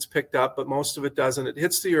that gets picked up, but most of it doesn't. It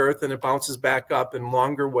hits the earth and it bounces back up in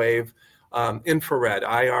longer wave, infrared,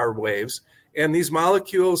 IR waves. And these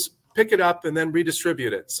molecules pick it up and then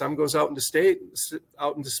redistribute it. Some goes out into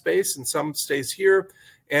space, and some stays here.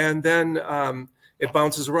 And then it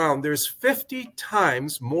bounces around. There's 50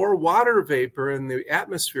 times more water vapor in the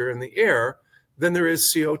atmosphere, in the air, than there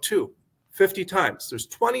is CO2. 50 times. There's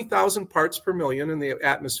 20,000 parts per million in the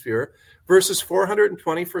atmosphere versus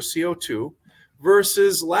 420 for CO2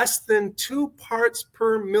 versus less than 2 parts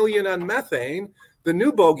per million on methane, the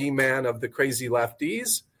new bogeyman of the crazy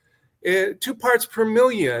lefties, 2 parts per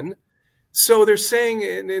million. So they're saying,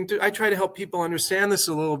 and I try to help people understand this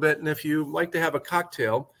a little bit, and if you like to have a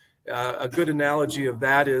cocktail, a good analogy of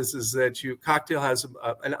that is that cocktail has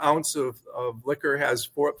an ounce of liquor has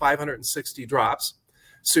 560 drops.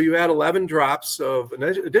 So you add 11 drops of an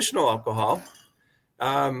additional alcohol.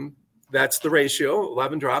 That's the ratio,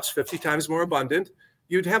 11 drops, 50 times more abundant.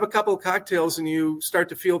 You'd have a couple of cocktails and you start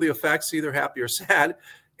to feel the effects, either happy or sad,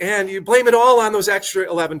 and you blame it all on those extra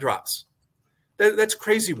 11 drops. That's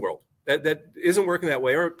crazy world. That isn't working that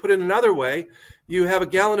way. Or put it another way, you have a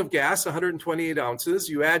gallon of gas, 128 ounces.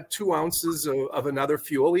 You add 2 ounces of another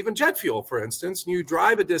fuel, even jet fuel, for instance, and you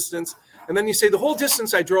drive a distance. And then you say the whole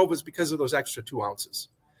distance I drove was because of those extra 2 ounces.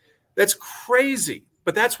 That's crazy,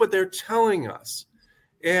 but that's what they're telling us.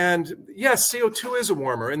 And yes, CO2 is a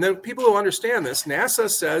warmer. And then people who understand this, NASA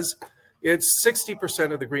says it's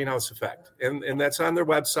 60% of the greenhouse effect. And that's on their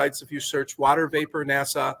websites. If you search water vapor,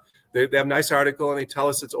 NASA, they have a nice article and they tell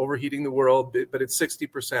us it's overheating the world, but it's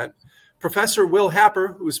 60%. Professor Will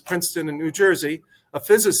Happer, who's Princeton in New Jersey, a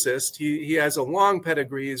physicist, he has a long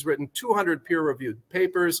pedigree. He's written 200 peer-reviewed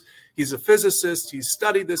papers. He's a physicist. He's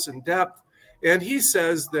studied this in depth. And he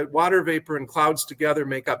says that water vapor and clouds together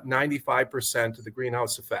make up 95% of the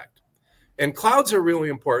greenhouse effect. And clouds are really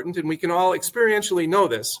important, and we can all experientially know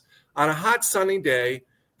this. On a hot, sunny day,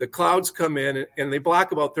 the clouds come in and they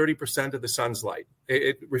block about 30% of the sun's light.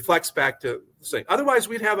 It reflects back to saying. Otherwise,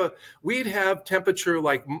 we'd have temperature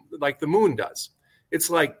like the moon does.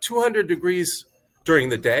 It's like 200 degrees during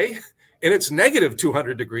the day, and it's negative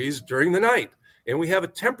 200 degrees during the night. And we have a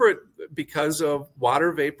temperate because of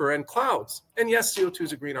water vapor and clouds. And yes, CO2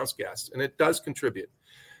 is a greenhouse gas, and it does contribute.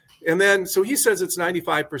 And then, so he says it's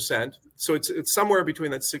 95%. So it's somewhere between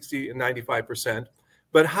that 60 and 95%.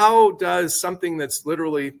 But how does something that's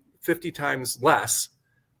literally 50 times less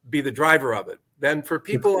be the driver of it? Then for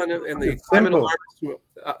people in the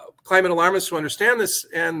climate alarmists who understand this,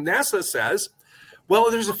 and NASA says, well,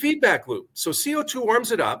 there's a feedback loop. So CO2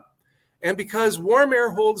 warms it up. And because warm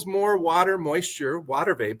air holds more water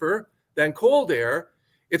vapor than cold air,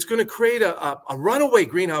 it's going to create a runaway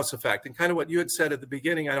greenhouse effect. And kind of what you had said at the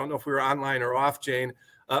beginning, I don't know if we were online or off, Jane,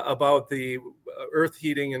 about the earth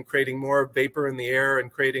heating and creating more vapor in the air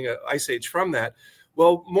and creating an ice age from that.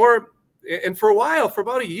 Well, and for a while, for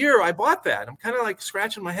about a year, I bought that. I'm kind of like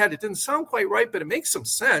scratching my head. It didn't sound quite right, but it makes some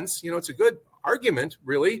sense. It's a good argument,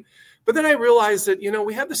 really. But then I realized that,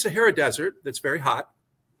 we have the Sahara Desert that's very hot.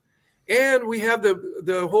 And we have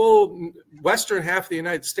the whole western half of the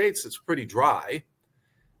United States that's pretty dry.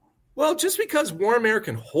 Well, just because warm air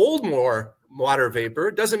can hold more water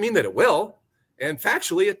vapor doesn't mean that it will. And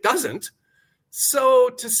factually, it doesn't. So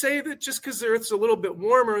to say that just because the Earth's a little bit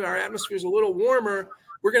warmer, our atmosphere is a little warmer,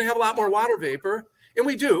 we're going to have a lot more water vapor. And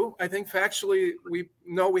we do. I think factually, we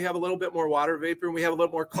know we have a little bit more water vapor and we have a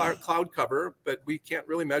little more cloud cover, but we can't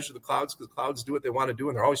really measure the clouds because clouds do what they want to do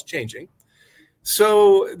and they're always changing.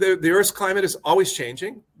 So the Earth's climate is always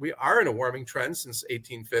changing. We are in a warming trend since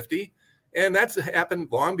 1850, and that's happened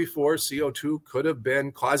long before CO2 could have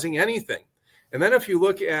been causing anything. And then if you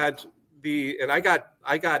look at I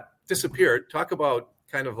got disappeared, talk about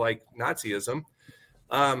kind of like Nazism.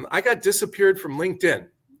 I got disappeared from LinkedIn.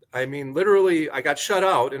 I mean, literally, I got shut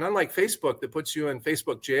out. And unlike Facebook that puts you in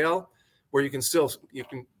Facebook jail, where you can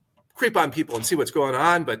creep on people and see what's going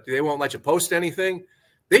on, but they won't let you post anything,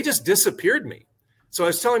 they just disappeared me. So I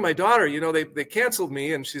was telling my daughter, they canceled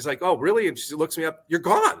me, and she's like, oh, really? And she looks me up, you're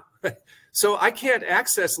gone. So I can't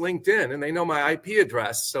access LinkedIn, and they know my IP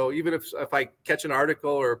address. So even if I catch an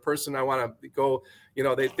article or a person I want to go,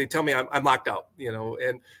 they tell me I'm locked out,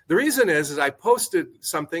 And the reason is I posted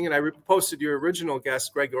something, and I posted your original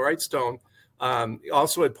guest, Greg Wrightstone,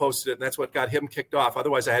 also had posted it, and that's what got him kicked off.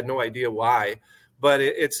 Otherwise, I had no idea why. But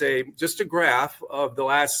it's just a graph of the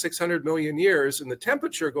last 600 million years, and the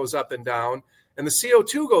temperature goes up and down, and the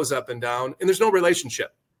CO2 goes up and down, and there's no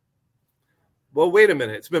relationship. Well, wait a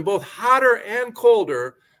minute. It's been both hotter and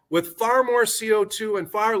colder with far more CO2 and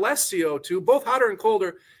far less CO2, both hotter and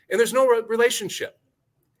colder, and there's no relationship.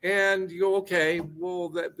 And you go, okay, well,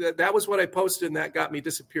 that was what I posted, and that got me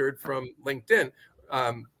disappeared from LinkedIn.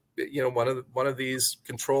 One of these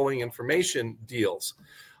controlling information deals.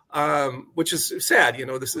 Which is sad.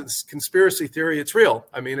 This is conspiracy theory. It's real.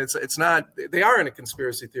 I mean, it's not. They are in a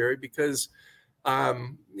conspiracy theory because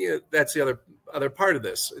that's the other part of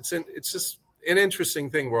this. It's just an interesting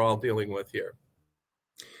thing we're all dealing with here.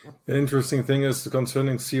 An interesting thing is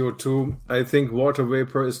concerning CO2. I think water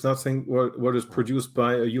vapor is nothing what is produced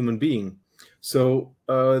by a human being. So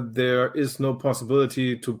there is no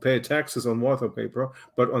possibility to pay taxes on water vapor,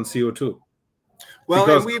 but on CO2. Well,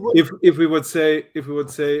 because if we would say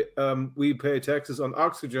we pay taxes on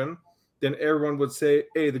oxygen, then everyone would say,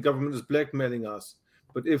 "Hey, the government is blackmailing us."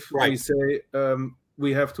 But if we say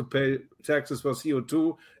we have to pay taxes for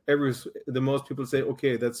CO2, the most people say,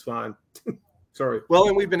 "Okay, that's fine." Sorry. Well,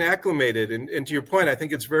 and we've been acclimated, and to your point, I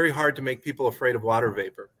think it's very hard to make people afraid of water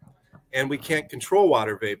vapor, and we can't control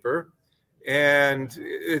water vapor, and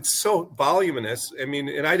it's so voluminous. I mean,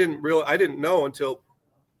 and I didn't know until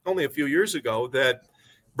only a few years ago that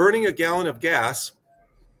burning a gallon of gas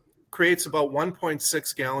creates about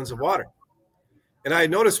 1.6 gallons of water. And I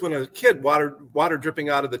noticed when I was a kid, water dripping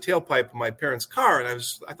out of the tailpipe of my parents' car, and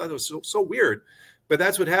I thought it was so weird. But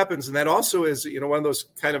that's what happens, and that also is, one of those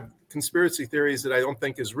kind of conspiracy theories that I don't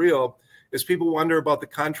think is real. Is people wonder about the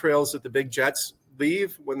contrails that the big jets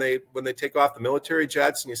leave when they take off, the military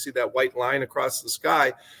jets, and you see that white line across the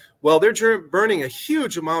sky. Well, they're burning a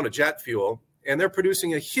huge amount of jet fuel, and they're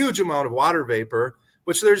producing a huge amount of water vapor,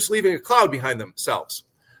 which they're just leaving a cloud behind themselves.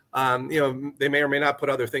 They may or may not put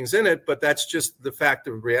other things in it, but that's just the fact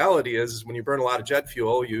of reality is when you burn a lot of jet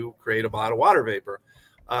fuel, you create a lot of water vapor.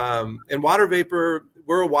 And water vapor,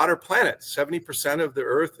 we're a water planet. 70% of the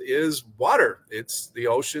earth is water. It's the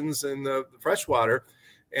oceans and the fresh water.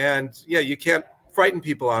 And you can't frighten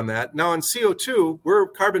people on that. Now on CO2, we're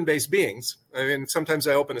carbon-based beings. I mean, sometimes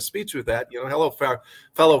I open a speech with that, hello,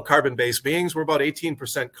 fellow carbon-based beings. We're about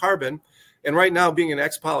 18% carbon. And right now, being an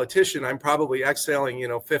ex-politician, I'm probably exhaling,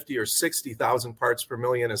 50 or 60,000 parts per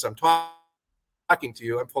million as I'm talking to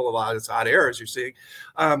you. I'm full of a lot of hot air, as you're seeing.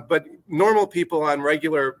 But normal people on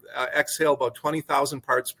regular exhale about 20,000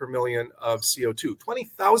 parts per million of CO2.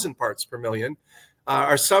 20,000 parts per million.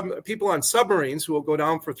 People on submarines who will go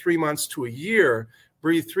down for 3 months to a year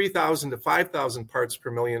breathe 3,000 to 5,000 parts per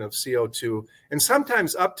million of CO2, and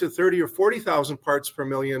sometimes up to 30 or 40,000 parts per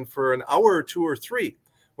million for an hour or two or three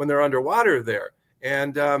when they're underwater there.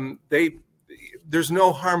 And there's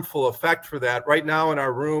no harmful effect for that. Right now in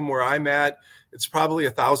our room where I'm at, it's probably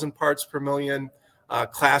 1,000 parts per million.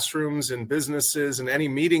 Classrooms and businesses and any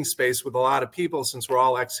meeting space with a lot of people, since we're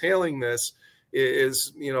all exhaling this,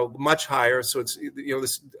 is much higher. So it's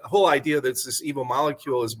this whole idea that it's this evil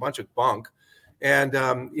molecule is a bunch of bunk. And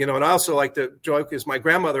and I also like to joke is my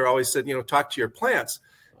grandmother always said, talk to your plants.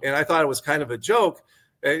 And I thought it was kind of a joke.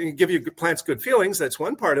 Give your plants good feelings. That's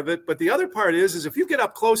one part of it. But the other part is if you get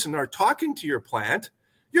up close and are talking to your plant,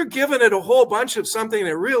 you're giving it a whole bunch of something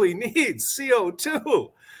that really needs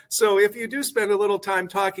CO2. So if you do spend a little time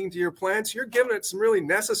talking to your plants, you're giving it some really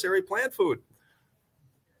necessary plant food.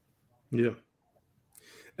 Yeah.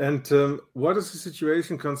 And what is the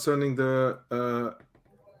situation concerning the,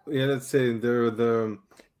 let's say the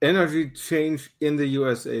energy change in the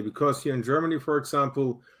USA? Because here in Germany, for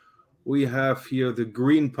example, we have here the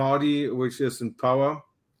Green Party, which is in power,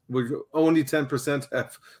 which only 10%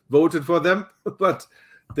 have voted for them, but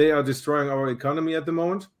they are destroying our economy at the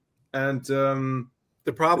moment. And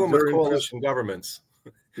the problem with coalition governments,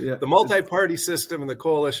 the multi-party system and the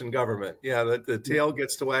coalition government, the tail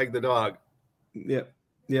gets to wag the dog.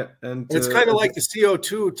 And it's kind of like the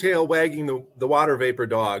CO2 tail wagging the water vapor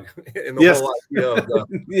dog in the whole idea of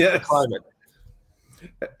the climate.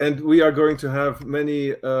 And we are going to have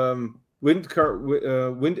many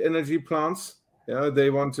wind energy plants. They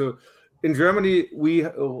want to. In Germany,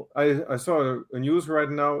 I saw a news right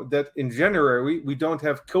now that in January we don't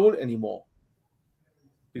have coal anymore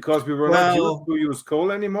because we were not used to use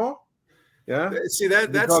coal anymore. See that's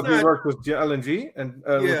because we work with LNG and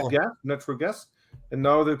with gas, natural gas, and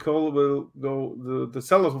now the coal will go. The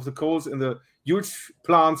cellars of the coals in the huge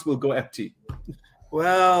plants will go empty.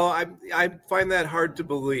 Well, I find that hard to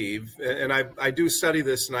believe, and I do study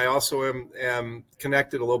this, and I also am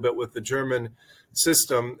connected a little bit with the German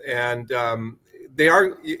system, and they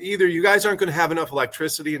are either you guys aren't going to have enough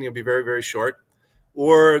electricity and you'll be very, very short,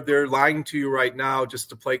 or they're lying to you right now just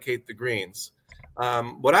to placate the Greens.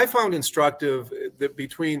 What I found instructive that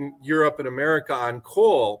between Europe and America on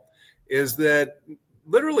coal is that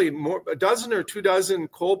literally a dozen or 24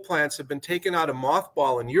 coal plants have been taken out of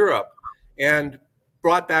mothball in Europe and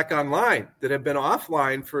brought back online that have been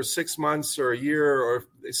offline for 6 months or a year or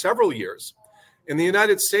several years. In the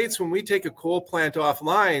United States, when we take a coal plant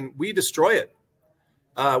offline, we destroy it.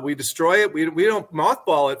 We don't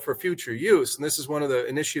mothball it for future use. And this is one of the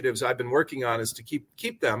initiatives I've been working on is to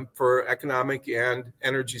keep them for economic and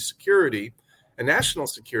energy security and national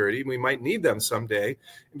security. We might need them someday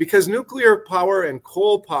because nuclear power and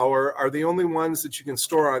coal power are the only ones that you can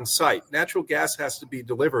store on site. Natural gas has to be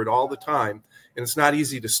delivered all the time, and it's not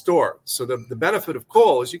easy to store. So the benefit of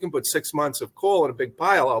coal is you can put 6 months of coal in a big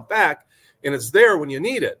pile out back, and it's there when you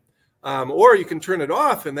need it. Or you can turn it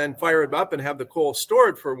off and then fire it up and have the coal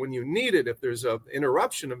stored for when you need it if there's an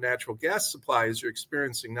interruption of natural gas supply, as you're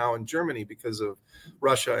experiencing now in Germany because of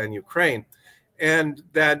Russia and Ukraine. And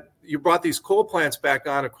that you brought these coal plants back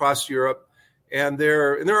on across Europe, and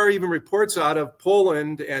there are even reports out of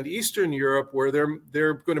Poland and Eastern Europe where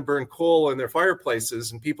they're going to burn coal in their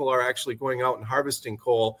fireplaces, and people are actually going out and harvesting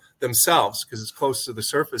coal themselves because it's close to the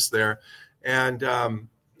surface there. And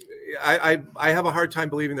I have a hard time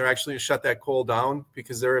believing they're actually going to shut that coal down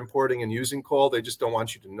because they're importing and using coal. They just don't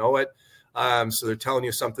want you to know it. So they're telling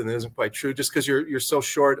you something that isn't quite true just because you're so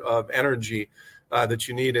short of energy that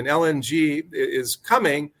you need. And LNG is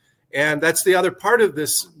coming. And that's the other part of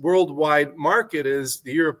this worldwide market is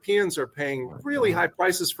the Europeans are paying really high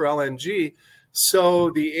prices for LNG. So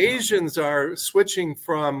the Asians are switching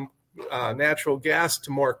from natural gas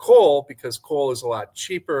to more coal because coal is a lot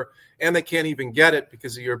cheaper, and they can't even get it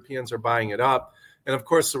because the Europeans are buying it up. And of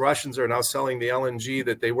course, the Russians are now selling the LNG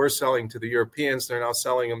that they were selling to the Europeans. They're now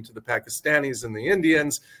selling them to the Pakistanis and the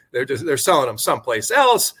Indians. They're selling them someplace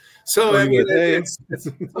else. So I mean, it's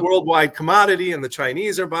a worldwide commodity, and the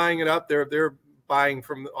Chinese are buying it up. They're buying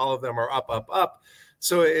from all of them are up.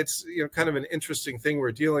 So it's kind of an interesting thing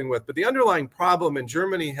we're dealing with. But the underlying problem in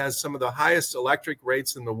Germany has some of the highest electric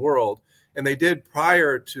rates in the world, and they did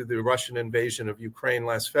prior to the Russian invasion of Ukraine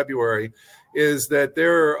last February, is that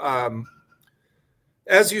they're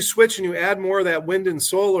as you switch and you add more of that wind and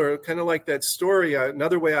solar, kind of like that story.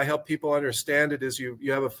 Another way I help people understand it is you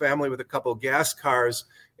have a family with a couple of gas cars,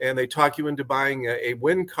 and they talk you into buying a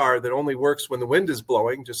wind car that only works when the wind is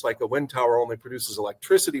blowing, just like a wind tower only produces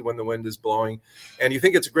electricity when the wind is blowing. And you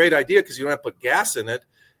think it's a great idea because you don't have to put gas in it.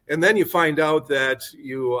 And then you find out that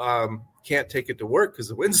you can't take it to work because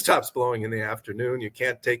the wind stops blowing in the afternoon. You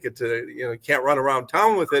can't take it to, you can't run around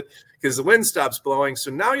town with it because the wind stops blowing.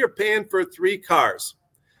 So now you're paying for 3 cars.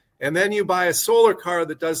 And then you buy a solar car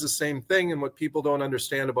that does the same thing. And what people don't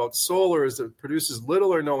understand about solar is that it produces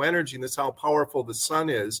little or no energy. And that's how powerful the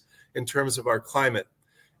sun is in terms of our climate,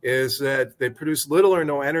 is that they produce little or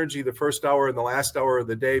no energy the first hour and the last hour of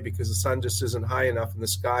the day because the sun just isn't high enough in the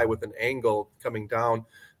sky with an angle coming down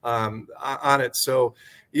on it. So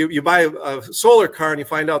you buy a solar car and you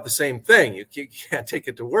find out the same thing. You can't take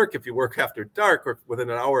it to work if you work after dark or within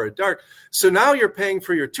an hour of dark. So now you're paying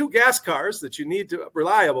for your 2 gas cars that you need to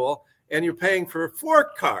reliable, and you're paying for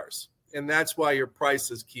 4 cars. And that's why your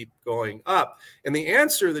prices keep going up. And the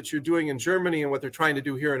answer that you're doing in Germany and what they're trying to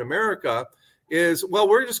do here in America is, well,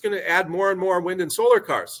 we're just going to add more and more wind and solar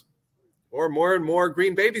cars or more and more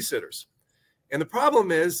green babysitters. And the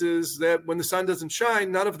problem is that when the sun doesn't shine,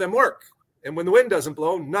 none of them work. And when the wind doesn't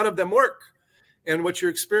blow, none of them work. And what you're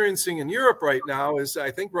experiencing in Europe right now is,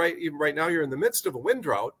 I think even right now you're in the midst of a wind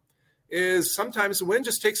drought, is sometimes the wind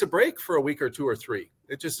just takes a break for a week or 2 or 3.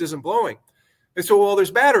 It just isn't blowing. And so, well,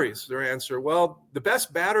 there's batteries. Their answer, well, the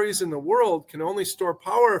best batteries in the world can only store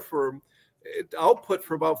power for output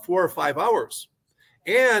for about 4 or 5 hours.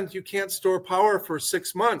 And you can't store power for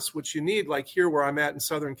 6 months, which you need, like here where I'm at in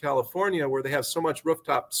Southern California, where they have so much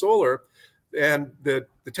rooftop solar and the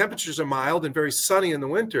temperatures are mild and very sunny in the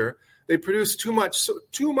winter. They produce too much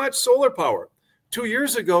solar power. 2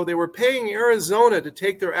 years ago, they were paying Arizona to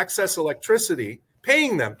take their excess electricity,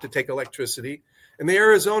 paying them to take electricity. And the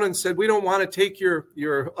Arizonans said, we don't want to take your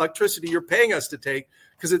electricity you're paying us to take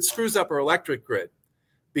because it screws up our electric grid.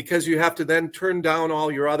 Because you have to then turn down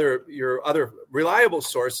all your other reliable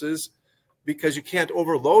sources because you can't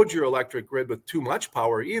overload your electric grid with too much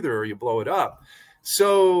power either, or you blow it up.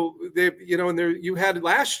 So you had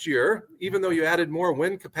last year, even though you added more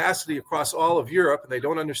wind capacity across all of Europe, and they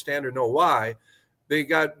don't understand or know why, they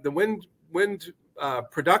got the wind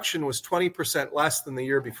production was 20% less than the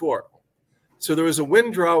year before. So there was a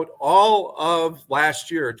wind drought all of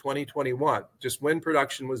last year, 2021. Just wind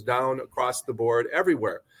production was down across the board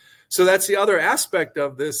everywhere. So that's the other aspect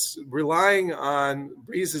of this, relying on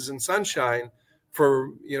breezes and sunshine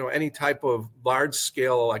for any type of large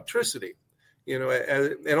scale electricity.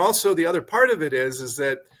 And also the other part of it is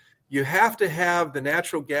that you have to have the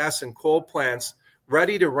natural gas and coal plants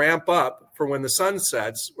ready to ramp up for when the sun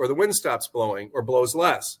sets or the wind stops blowing or blows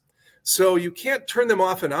less. So you can't turn them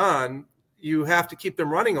off and on. You have to keep them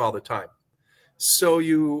running all the time. So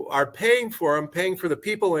you are paying for them, paying for the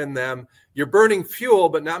people in them. You're burning fuel,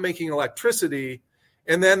 but not making electricity.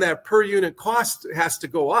 And then that per unit cost has to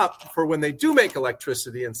go up for when they do make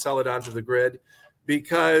electricity and sell it onto the grid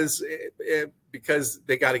because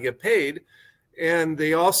they got to get paid. And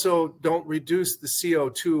they also don't reduce the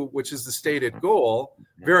CO2, which is the stated goal,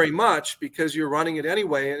 very much because you're running it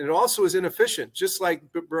anyway. And it also is inefficient, just like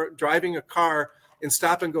driving a car in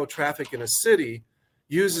stop and go traffic in a city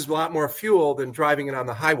uses a lot more fuel than driving it on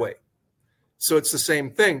the highway. So it's the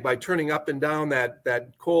same thing. By turning up and down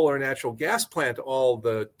that coal or natural gas plant all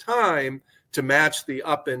the time to match the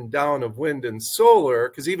up and down of wind and solar,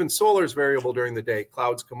 because even solar is variable during the day.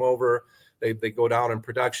 Clouds come over, they go down in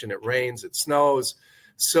production, it rains, it snows.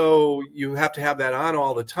 So you have to have that on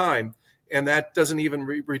all the time. And that doesn't even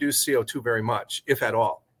reduce CO2 very much, if at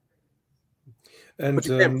all. And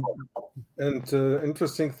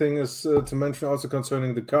interesting thing is to mention also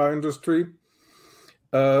concerning the car industry.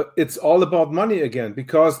 it's all about money again,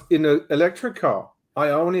 because in an electric car, I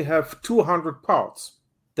only have 200 parts.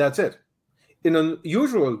 That's it. In a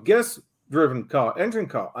usual gas-driven car, engine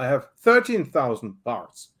car, I have 13,000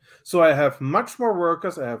 parts. So I have much more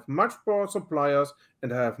workers, I have much more suppliers,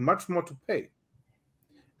 and I have much more to pay.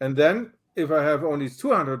 And then if I have only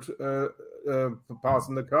 200 parts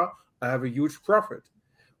in the car, I have a huge profit.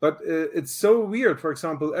 But it's so weird. For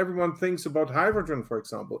example, everyone thinks about hydrogen, for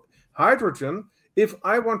example. Hydrogen, if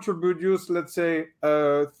I want to produce, let's say,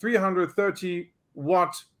 330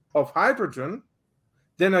 watt of hydrogen,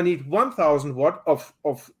 then I need 1,000 watt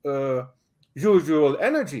of usual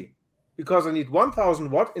energy, because I need 1,000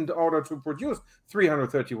 watt in order to produce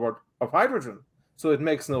 330 watt of hydrogen. So it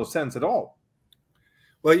makes no sense at all.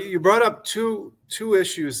 Well, you brought up two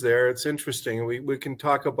issues there. It's interesting. We can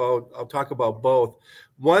talk about. I'll talk about both.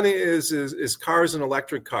 One is cars and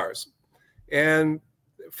electric cars. And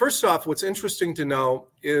first off, what's interesting to know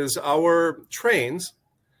is our trains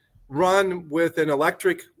run with an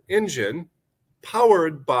electric engine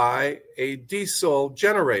powered by a diesel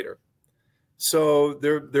generator. So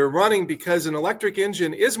they're running because an electric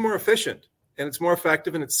engine is more efficient and it's more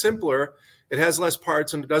effective and it's simpler. It has less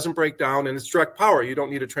parts and it doesn't break down, and it's direct power. You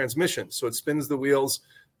don't need a transmission. So it spins the wheels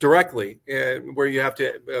directly, and where you have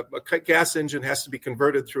to, a gas engine has to be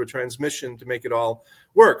converted through a transmission to make it all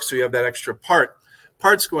work. So you have that extra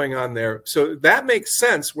parts going on there. So that makes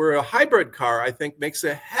sense, where a hybrid car, I think, makes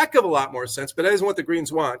a heck of a lot more sense, but that isn't what the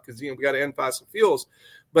Greens want, because we got to end fossil fuels.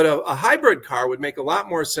 But a hybrid car would make a lot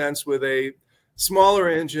more sense with a smaller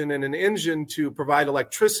engine and an engine to provide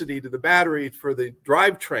electricity to the battery for the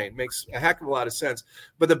drivetrain. Makes a heck of a lot of sense.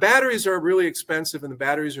 But the batteries are really expensive, and the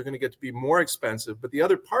batteries are going to get to be more expensive. But the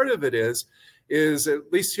other part of it is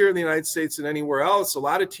at least here in the United States and anywhere else, a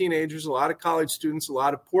lot of teenagers, a lot of college students, a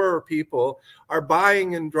lot of poorer people are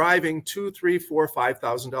buying and driving $2,000, $3,000,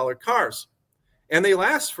 $4,000, $5,000 cars. And they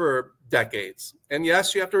last for decades. And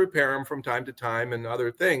yes, you have to repair them from time to time and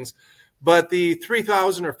other things. But the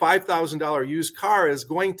 $3,000 or $5,000 used car is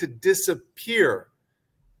going to disappear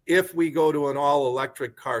if we go to an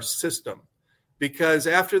all-electric car system. Because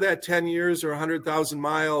after that 10 years or 100,000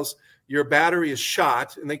 miles, your battery is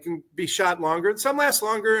shot, and they can be shot longer. And some last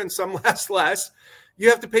longer and some last less.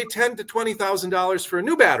 You have to pay $10,000 to $20,000 for a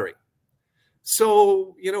new battery.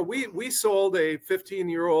 So, we sold a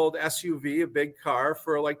 15-year-old SUV, a big car,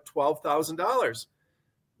 for like $12,000.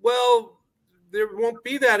 Well, there won't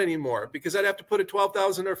be that anymore, because I'd have to put a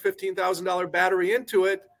 $12,000 or $15,000 battery into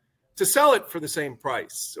it to sell it for the same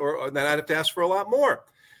price, or then I'd have to ask for a lot more.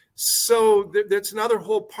 So that's another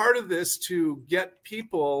whole part of this, to get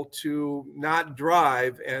people to not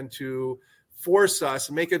drive and to force us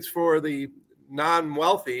and make it for the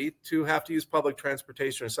non-wealthy to have to use public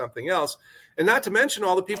transportation or something else. And not to mention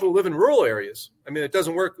all the people who live in rural areas. I mean, it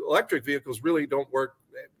doesn't work. Electric vehicles really don't work,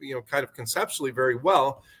 kind of conceptually very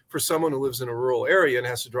well for someone who lives in a rural area and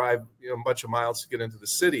has to drive, a bunch of miles to get into the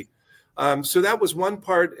city. So that was one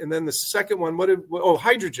part. And then the second one,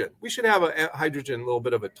 hydrogen. We should have a hydrogen, a little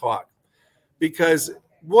bit of a talk, because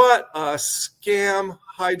what a scam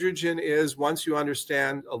hydrogen is once you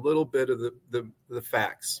understand a little bit of the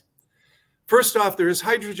facts. First off, there is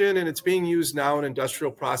hydrogen, and it's being used now in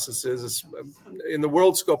industrial processes. It's, in the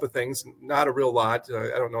world scope of things, not a real lot.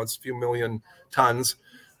 I don't know, it's a few million tons.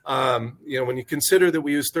 When you consider that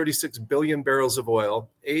we use 36 billion barrels of oil,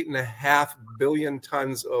 8.5 billion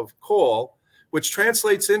tons of coal, which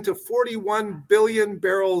translates into 41 billion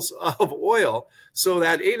barrels of oil. So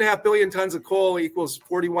that 8.5 billion tons of coal equals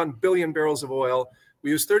 41 billion barrels of oil. We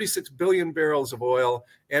use 36 billion barrels of oil,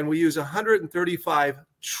 and we use 135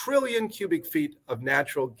 trillion cubic feet of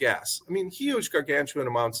natural gas. I mean, huge, gargantuan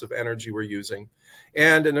amounts of energy we're using.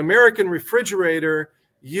 And an American refrigerator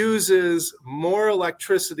uses more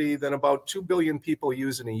electricity than about 2 billion people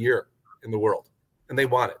use in a year in the world, and they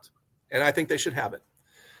want it. And I think they should have it.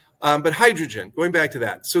 But hydrogen, going back to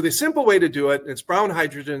that. So the simple way to do it, it's brown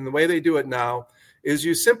hydrogen, and the way they do it now is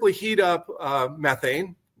you simply heat up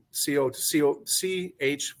methane,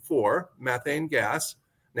 CH4, methane gas,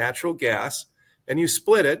 natural gas, and you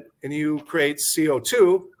split it and you create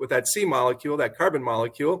CO2 with that C molecule, that carbon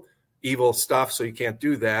molecule. Evil stuff, so you can't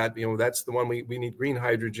do that. That's the one we need, green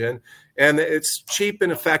hydrogen. And it's cheap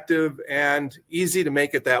and effective and easy to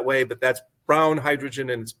make it that way, but that's brown hydrogen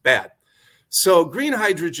and it's bad. So green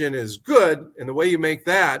hydrogen is good, and the way you make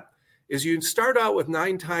that is you start out with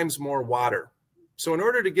 9 times more water. So in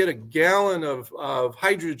order to get a gallon of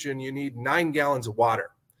hydrogen, you need 9 gallons of water.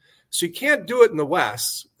 So you can't do it in the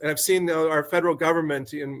West. And I've seen our federal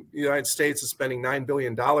government in the United States is spending $9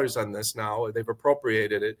 billion on this now. They've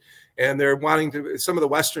appropriated it. And they're wanting to, some of the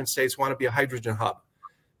Western states want to be a hydrogen hub.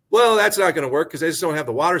 Well, that's not going to work because they just don't have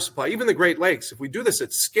the water supply. Even the Great Lakes, if we do this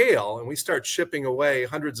at scale and we start shipping away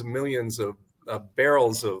hundreds of millions of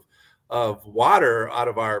barrels of water out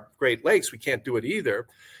of our Great Lakes, we can't do it either.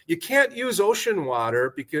 You can't use ocean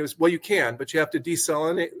water because, well, you can, but you have to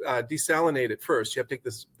desalinate it first. You have to take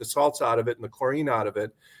the salts out of it and the chlorine out of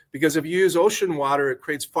it, because if you use ocean water, it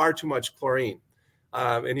creates far too much chlorine,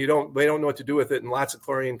 and they don't know what to do with it. And lots of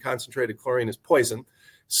chlorine, concentrated chlorine, is poison.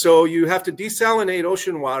 So you have to desalinate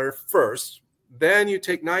ocean water first. Then you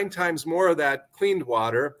take 9 times more of that cleaned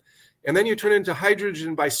water, and then you turn it into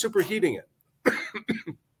hydrogen by superheating it.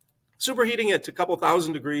 Superheating it to a couple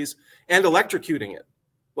thousand degrees and electrocuting it.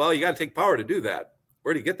 Well, you got to take power to do that.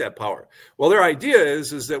 Where do you get that power? Well, their idea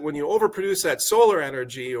is that when you overproduce that solar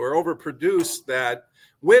energy or overproduce that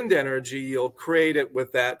wind energy, you'll create it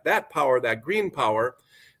with that power, that green power.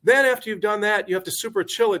 Then after you've done that, you have to super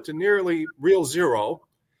chill it to nearly real zero.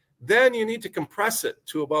 Then you need to compress it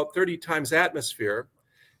to about 30 times atmosphere.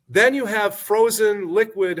 Then you have frozen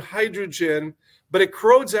liquid hydrogen, but it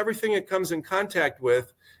corrodes everything it comes in contact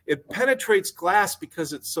with. It penetrates glass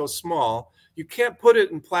because it's so small. You can't put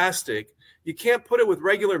it in plastic. You can't put it with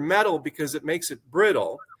regular metal because it makes it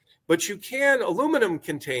brittle. But you can, aluminum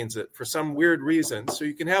contains it for some weird reason. So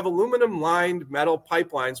you can have aluminum-lined metal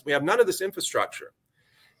pipelines. We have none of this infrastructure.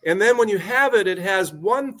 And then when you have it, it has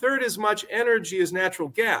 1/3 as much energy as natural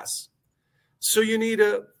gas. So you need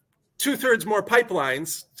 2/3 more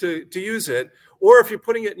pipelines to use it. Or if you're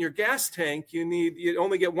putting it in your gas tank, you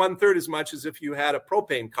only get 1/3 as much as if you had a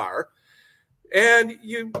propane car. And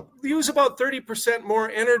you use about 30% more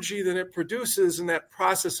energy than it produces in that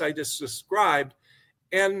process I just described.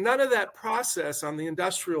 And none of that process on the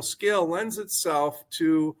industrial scale lends itself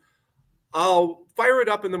to, I'll fire it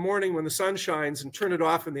up in the morning when the sun shines and turn it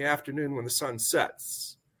off in the afternoon when the sun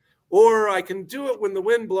sets. Or I can do it when the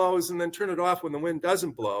wind blows and then turn it off when the wind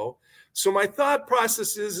doesn't blow. So my thought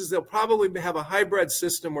process is they'll probably have a hybrid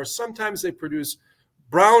system where sometimes they produce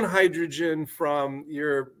brown hydrogen from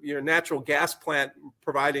your natural gas plant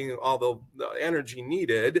providing all the energy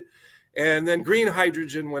needed, and then green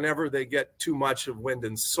hydrogen whenever they get too much of wind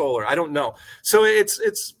and solar. I don't know. So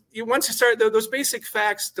once you start, those basic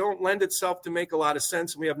facts don't lend itself to make a lot of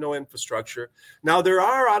sense, and we have no infrastructure. Now, there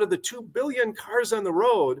are, out of the 2 billion cars on the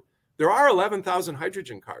road, there are 11,000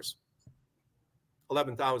 hydrogen cars.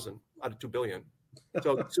 11,000 out of 2 billion.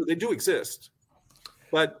 So they do exist.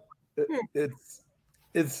 But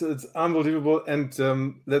it's unbelievable. And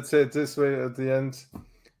let's say it this way at the end.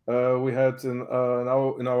 We had in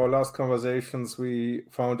our last conversations, we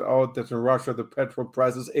found out that in Russia, the petrol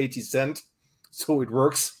price is 80 cents. So it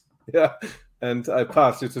works. Yeah. And I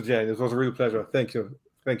passed you to Jane. It was a real pleasure. Thank you.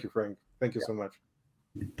 Thank you, Frank. Thank you so much.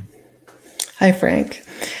 Hi, Frank.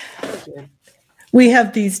 We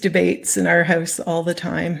have these debates in our house all the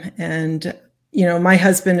time. And, my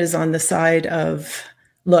husband is on the side of,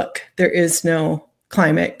 look, there is no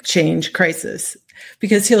climate change crisis,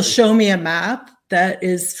 because he'll show me a map that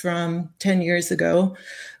is from 10 years ago,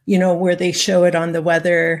 where they show it on the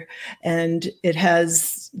weather, and it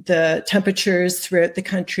has the temperatures throughout the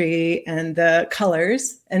country and the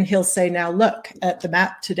colors. And he'll say, now look at the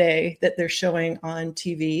map today that they're showing on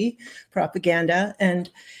TV propaganda. And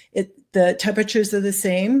the temperatures are the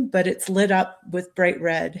same, but it's lit up with bright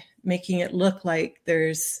red, making it look like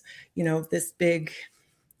there's, this big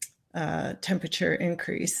temperature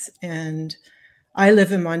increase. And I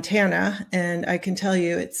live in Montana, and I can tell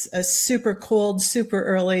you it's a super cold, super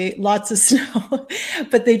early, lots of snow,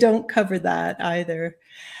 but they don't cover that either.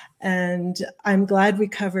 And I'm glad we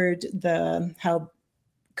covered how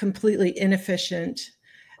completely inefficient,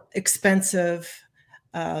 expensive,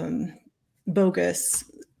 bogus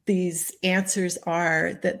these answers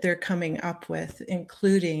are that they're coming up with,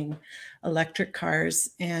 including electric cars.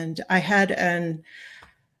 And I had an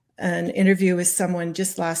interview with someone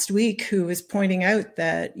just last week who was pointing out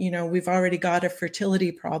that, we've already got a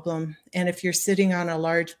fertility problem. And if you're sitting on a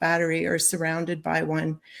large battery or surrounded by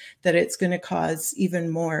one, that it's going to cause even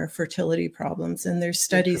more fertility problems. And there's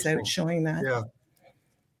studies out showing that. Yeah.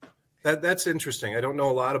 That's interesting. I don't know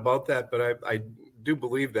a lot about that, but I do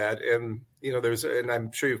believe that. And, and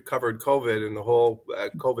I'm sure you've covered COVID and the whole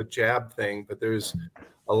COVID jab thing, but there's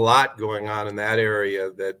a lot going on in that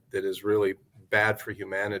area that is really bad for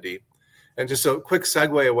humanity. And just a quick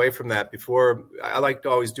segue away from that, before, I like to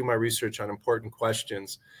always do my research on important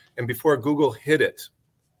questions. And before Google hid it,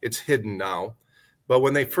 it's hidden now. But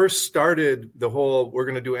when they first started the whole, we're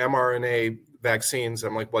going to do mRNA vaccines,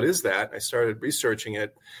 I'm like, what is that? I started researching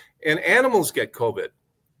it. And animals get COVID.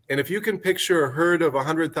 And if you can picture a herd of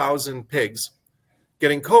 100,000 pigs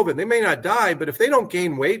getting COVID. They may not die, but if they don't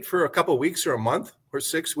gain weight for a couple of weeks or a month or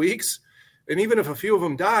 6 weeks, and even if a few of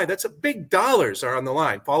them die, that's a big dollars are on the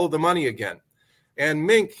line. Follow the money again. And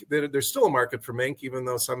mink, there's still a market for mink, even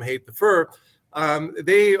though some hate the fur.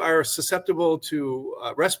 They are susceptible to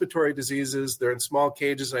respiratory diseases. They're in small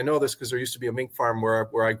cages. I know this because there used to be a mink farm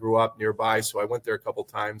where I grew up nearby, so I went there a couple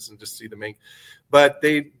times and just see the mink. But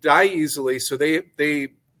they die easily, so they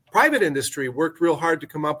private industry worked real hard to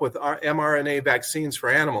come up with mRNA vaccines for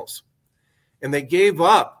animals. And they gave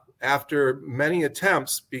up after many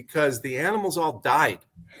attempts because the animals all died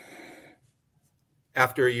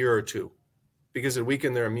after a year or two because it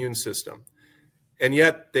weakened their immune system. And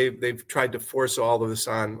yet they've tried to force all of this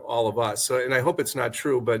on all of us. So, and I hope it's not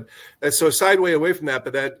true, but so sideway away from that,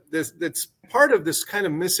 but that's part of this kind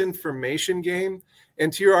of misinformation game.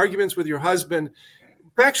 And to your arguments with your husband,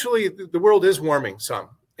 actually the world is warming some,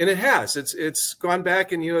 and it has. It's gone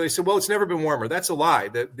back, and they said, well, it's never been warmer. That's a lie.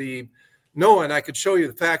 That the NOAA, and I could show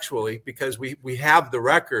you factually because we have the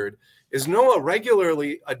record, is NOAA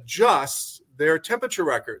regularly adjusts their temperature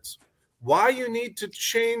records. Why you need to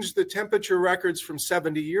change the temperature records from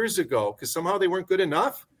 70 years ago? Because somehow they weren't good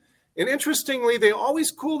enough. And interestingly, they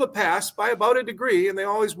always cool the past by about a degree, and they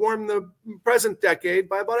always warm the present decade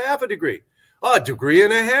by about 0.5 degree. A degree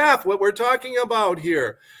and a half, what we're talking about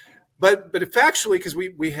here. But factually, because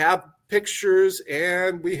we have pictures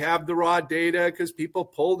and we have the raw data because people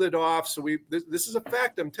pulled it off. So this is a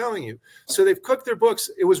fact, I'm telling you. So they've cooked their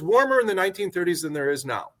books. It was warmer in the 1930s than there is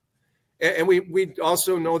now. And we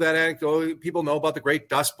also know that anecdote. People know about the Great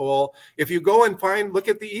Dust Bowl. If you go and look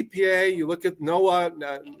at the EPA, you look at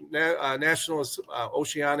NOAA, National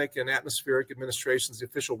Oceanic and Atmospheric Administration's the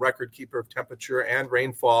official record keeper of temperature and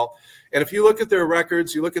rainfall. And if you look at their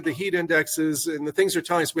records, you look at the heat indexes and the things they're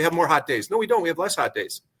telling us, we have more hot days. No, we don't. We have less hot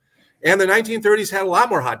days. And the 1930s had a lot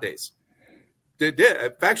more hot days. They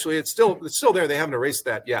did. Actually, it's still there. They haven't erased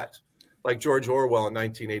that yet, like George Orwell in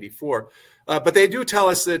 1984. But they do tell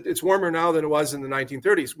us that it's warmer now than it was in the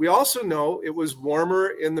 1930s. We also know it was warmer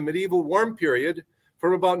in the medieval warm period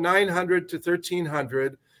from about 900 to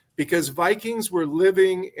 1300 because Vikings were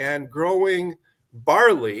living and growing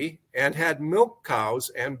barley and had milk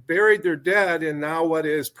cows and buried their dead in now what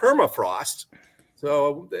is permafrost.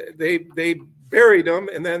 So they buried them,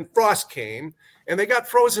 and then frost came, and they got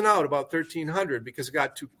frozen out about 1300 because it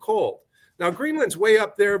got too cold. Now, Greenland's way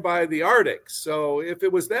up there by the Arctic. So if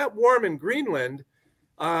it was that warm in Greenland,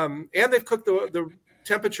 and they've cooked the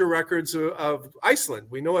temperature records of Iceland.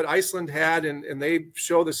 We know what Iceland had, and they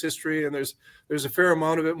show this history, and there's a fair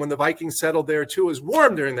amount of it when the Vikings settled there, too. It was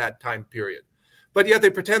warm during that time period. But yet they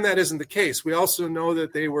pretend that isn't the case. We also know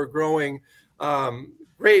that they were growing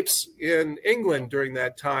grapes in England during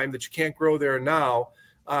that time that you can't grow there now.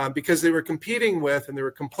 Because they were competing with, and there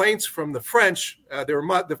were complaints from the French.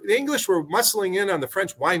 The English were muscling in on the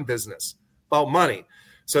French wine business about money,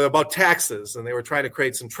 so about taxes, and they were trying to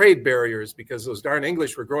create some trade barriers because those darn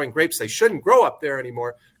English were growing grapes they shouldn't grow up there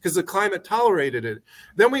anymore because the climate tolerated it.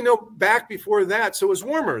 Then we know back before that, so it was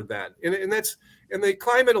warmer then, and the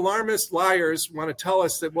climate alarmist liars want to tell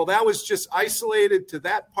us that, well, that was just isolated to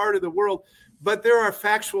that part of the world. But there are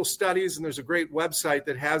factual studies, and there's a great website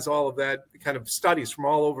that has all of that kind of studies from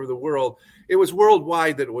all over the world. It was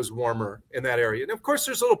worldwide that it was warmer in that area. And of course,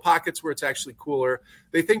 there's little pockets where it's actually cooler.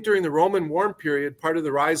 They think during the Roman warm period, part of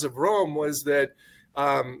the rise of Rome was that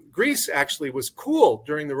Greece actually was cool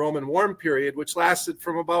during the Roman warm period, which lasted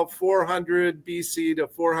from about 400 BC to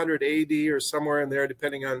 400 AD or somewhere in there,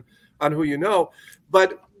 depending on who you know.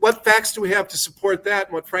 But what facts do we have to support that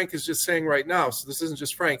and what Frank is just saying right now? So this isn't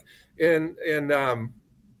just Frank. And I'm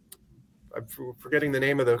forgetting the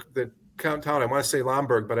name of the town. I want to say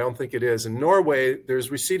Lamberg, but I don't think it is. In Norway, there's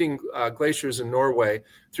receding glaciers in Norway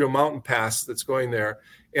through a mountain pass that's going there.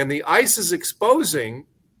 And the ice is exposing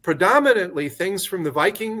predominantly things from the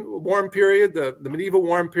Viking warm period, the medieval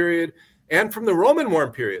warm period, and from the Roman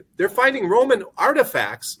warm period. They're finding Roman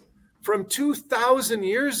artifacts from 2,000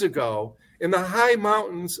 years ago in the high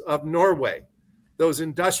mountains of Norway. Those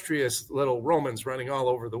industrious little Romans running all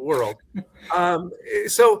over the world.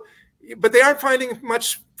 But they aren't finding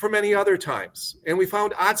much from any other times. And we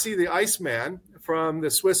found Otzi the Iceman from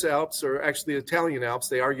the Swiss Alps, or actually the Italian Alps.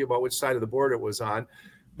 They argue about which side of the border it was on.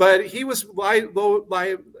 But he was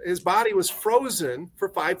his body was frozen for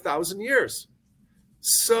 5,000 years.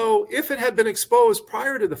 So if it had been exposed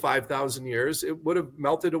prior to the 5,000 years, it would have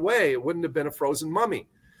melted away. It wouldn't have been a frozen mummy.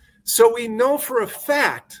 So we know for a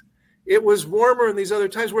fact it was warmer in these other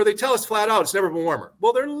times where they tell us flat out it's never been warmer.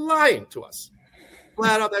 Well, they're lying to us.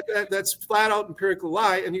 Flat out, that's flat out empirical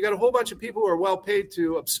lie. And you got a whole bunch of people who are well paid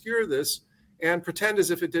to obscure this and pretend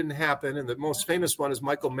as if it didn't happen. And the most famous one is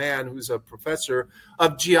Michael Mann, who's a professor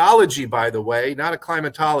of geology, by the way, not a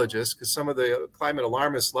climatologist, because some of the climate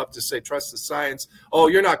alarmists love to say, trust the science. Oh,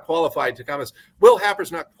 you're not qualified to comment. Will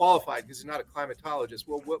Happer's not qualified because he's not a climatologist.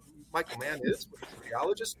 Well, what Michael Mann is, a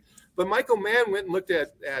geologist. But Michael Mann went and looked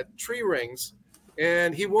at tree rings,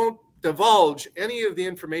 and he won't divulge any of the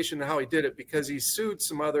information on how he did it because he sued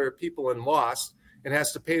some other people and lost and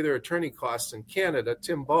has to pay their attorney costs in Canada,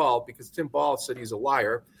 Tim Ball, because Tim Ball said he's a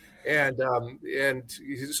liar. And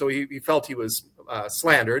so he felt he was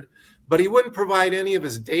slandered, but he wouldn't provide any of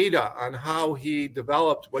his data on how he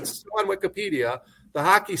developed what's still on Wikipedia, the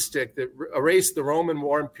hockey stick that erased the Roman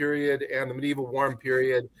warm period and the medieval warm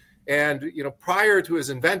period. And, prior to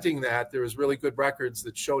his inventing that, there was really good records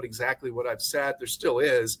that showed exactly what I've said. There still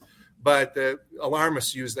is, but the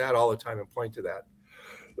alarmists use that all the time and point to that.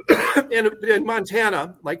 And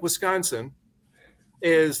Montana, like Wisconsin,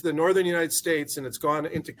 is the northern United States, and it's gone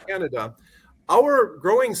into Canada. Our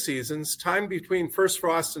growing seasons, time between first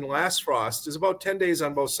frost and last frost, is about 10 days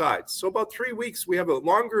on both sides. So about 3 weeks, we have a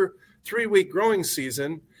longer 3-week growing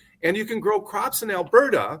season, and you can grow crops in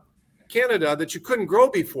Alberta, Canada, that you couldn't grow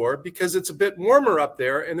before because it's a bit warmer up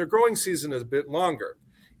there and their growing season is a bit longer.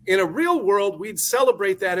 In a real world, we'd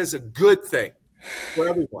celebrate that as a good thing for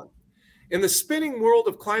everyone. In the spinning world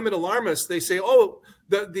of climate alarmists, they say, oh,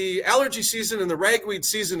 the allergy season and the ragweed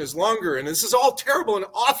season is longer, and this is all terrible and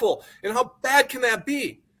awful, and how bad can that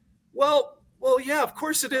be? Well, yeah, of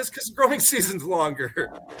course it is, because the growing season's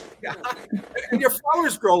longer. Yeah. And your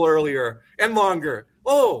flowers grow earlier and longer.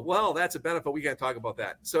 Oh, well, that's a benefit. We can't talk about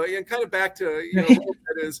that. So, and kind of back to,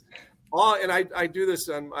 that is all, and I do this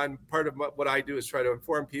on part of what I do is try to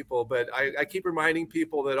inform people, but I keep reminding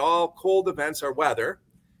people that all cold events are weather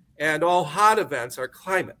and all hot events are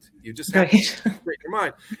climate. You just have to straighten your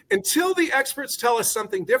mind until the experts tell us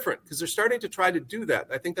something different, because they're starting to try to do that.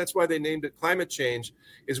 I think that's why they named it climate change,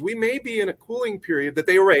 is we may be in a cooling period that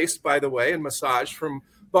they erased, by the way, and massaged from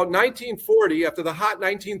about 1940, after the hot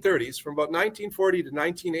 1930s, from about 1940 to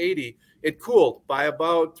 1980, it cooled by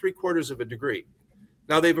about 3/4 of a degree.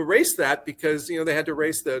 Now they've erased that because, they had to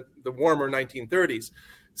erase the warmer 1930s.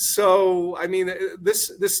 So, I mean, this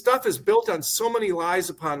stuff is built on so many lies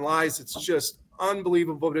upon lies. It's just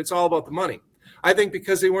unbelievable, but it's all about the money. I think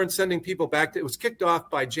because they weren't sending people back, it was kicked off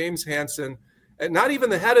by James Hansen, and not even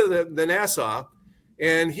the head of the NASA.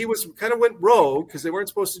 And he went rogue because they weren't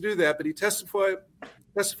supposed to do that, but he testified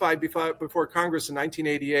before Congress in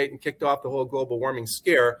 1988 and kicked off the whole global warming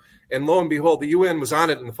scare. And lo and behold, the UN was on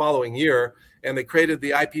it in the following year, and they created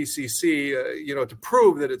the IPCC, to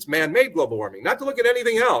prove that it's man-made global warming, not to look at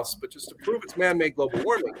anything else, but just to prove it's man-made global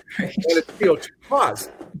warming and it's CO2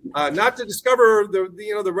 caused, not to discover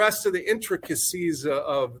the rest of the intricacies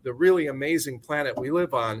of the really amazing planet we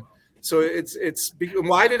live on. So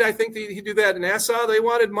why did I think he do that in NASA? They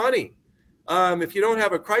wanted money. If you don't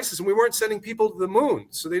have a crisis, and we weren't sending people to the moon,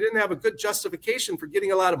 so they didn't have a good justification for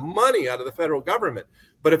getting a lot of money out of the federal government.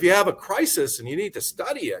 But if you have a crisis and you need to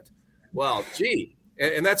study it, well, gee.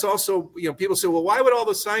 And that's also, people say, well, why would all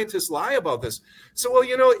the scientists lie about this? So, well,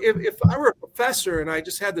 if I were a professor and I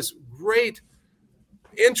just had this great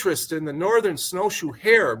interest in the northern snowshoe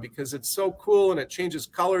hare because it's so cool and it changes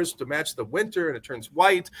colors to match the winter and it turns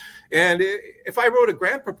white. And if I wrote a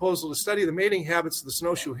grant proposal to study the mating habits of the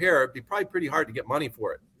snowshoe hare, it'd be probably pretty hard to get money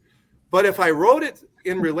for it. But if I wrote it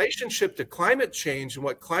in relationship to climate change and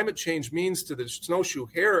what climate change means to the snowshoe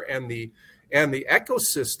hare and the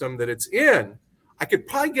ecosystem that it's in, I could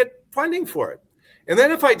probably get funding for it. And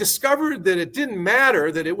then if I discovered that it didn't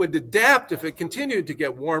matter, that it would adapt if it continued to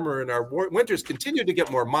get warmer and our winters continued to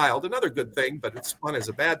get more mild, another good thing, but it's fun as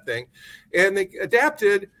a bad thing, and they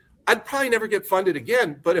adapted, I'd probably never get funded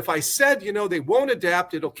again. But if I said, they won't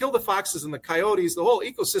adapt, it'll kill the foxes and the coyotes, the whole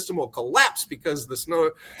ecosystem will collapse because the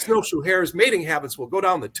snowshoe hare's mating habits will go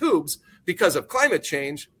down the tubes because of climate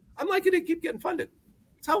change, I'm likely to keep getting funded.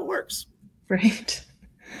 That's how it works. Right.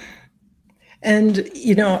 And,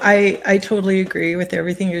 I totally agree with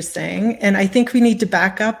everything you're saying. And I think we need to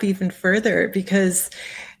back up even further, because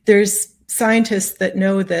there's scientists that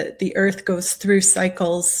know that the Earth goes through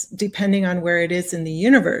cycles depending on where it is in the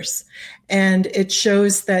universe. And it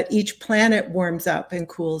shows that each planet warms up and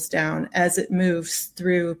cools down as it moves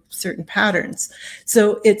through certain patterns.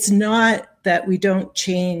 So it's not that we don't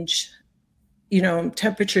change,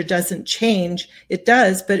 temperature doesn't change. It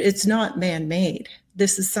does, but it's not man-made.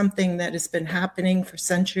 This is something that has been happening for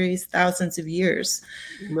centuries, thousands of years.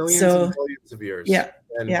 Millions and millions of years. Yeah.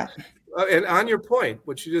 And on your point,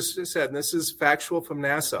 what you just said, and this is factual from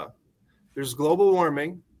NASA, there's global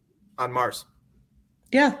warming on Mars.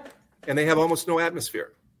 Yeah. And they have almost no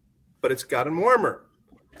atmosphere. but it's gotten warmer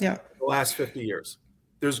the last 50 years.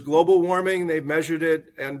 There's global warming. They've measured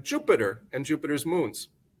it, and Jupiter and Jupiter's moons.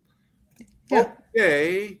 Yeah.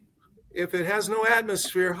 Okay, if it has no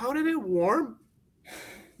atmosphere, how did it warm?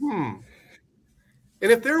 And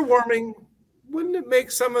if they're warming, wouldn't it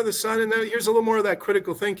make some of the sun? And here's a little more of that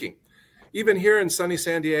critical thinking. Even here in sunny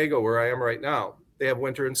San Diego, where I am right now, they have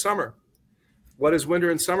winter and summer. What does winter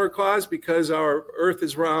and summer cause? Because our Earth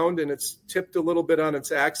is round and it's tipped a little bit on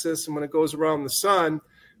its axis. And when it goes around the sun,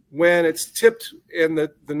 when it's tipped in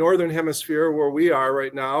the northern hemisphere where we are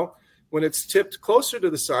right now, when it's tipped closer to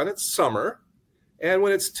the sun, it's summer. And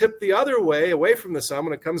when it's tipped the other way, away from the sun,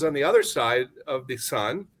 when it comes on the other side of the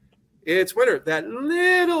sun, it's winter. That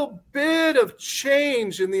little bit of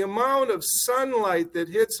change in the amount of sunlight that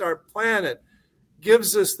hits our planet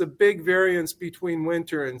gives us the big variance between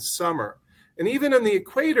winter and summer. And even in the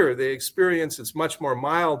equator, they experience it's much more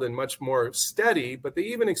mild and much more steady, but they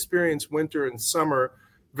even experience winter and summer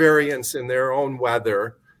variance in their own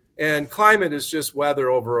weather. And climate is just weather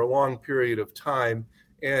over a long period of time.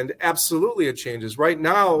 And absolutely it changes. Right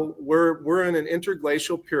now, we're in an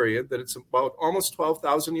interglacial period that it's about almost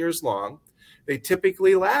 12,000 years long. They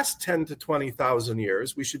typically last 10 to 20,000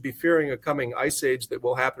 years. We should be fearing a coming ice age that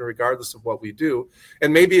will happen regardless of what we do.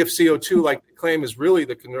 And maybe if CO2, like they claim, is really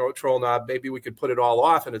the control knob, maybe we could put it all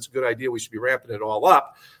off, and it's a good idea. We should be ramping it all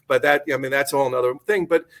up. But that's a whole other thing.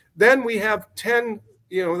 But then we have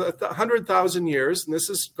 100,000 years, and this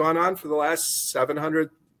has gone on for the last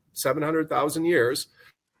 700,000 years.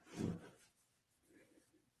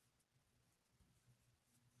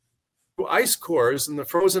 Ice cores and the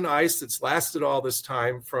frozen ice that's lasted all this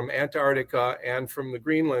time from Antarctica and from the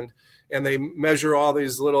Greenland, and they measure all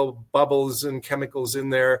these little bubbles and chemicals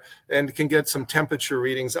in there and can get some temperature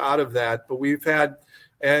readings out of that. But we've had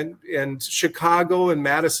and Chicago and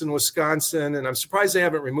Madison, Wisconsin, and I'm surprised they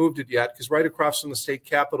haven't removed it yet, because right across from the state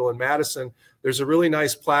capitol in Madison, there's a really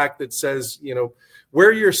nice plaque that says,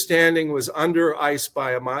 where you're standing was under ice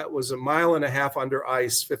by a mile and a half under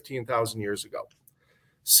ice 15,000 years ago.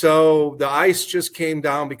 So the ice just came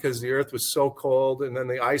down because the earth was so cold, and then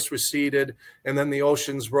the ice receded, and then the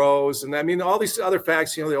oceans rose. And all these other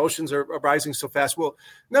facts, the oceans are rising so fast. Well,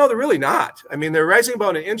 no, they're really not. They're rising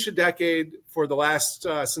about an inch a decade for the last,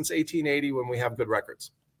 since 1880, when we have good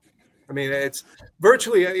records. It's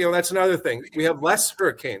virtually, that's another thing. We have less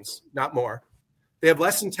hurricanes, not more. They have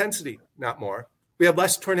less intensity, not more. We have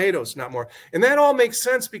less tornadoes, not more. And that all makes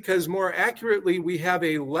sense because more accurately, we have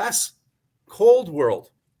a less cold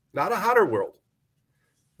world, not a hotter world.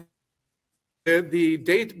 The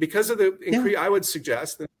date, because of the increase, I would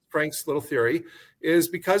suggest that Frank's little theory is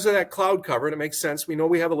because of that cloud cover, and it makes sense. We know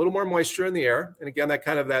we have a little more moisture in the air. And again,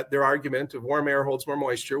 their argument of warm air holds more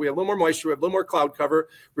moisture. We have a little more moisture, we have a little more cloud cover,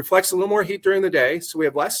 reflects a little more heat during the day. So we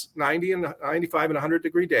have less 90 and 95 and 100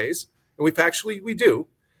 degree days. And we do.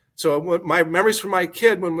 So my memories from my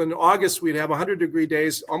kid, when in August we'd have 100-degree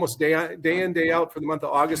days, almost day in, day out for the month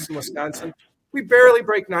of August in Wisconsin. We barely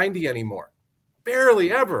break 90 anymore.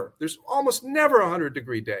 Barely ever. There's almost never a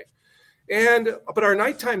 100-degree day. But our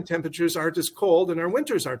nighttime temperatures aren't as cold, and our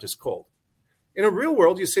winters aren't as cold. In a real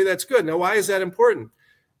world, you say that's good. Now, why is that important?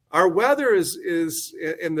 Our weather is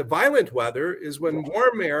and the violent weather is when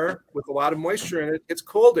warm air with a lot of moisture in it hits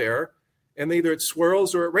cold air, and either it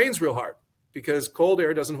swirls or it rains real hard, because cold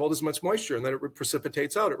air doesn't hold as much moisture, and then it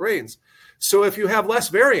precipitates out, it rains. So if you have less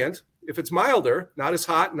variant, if it's milder, not as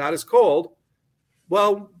hot, not as cold,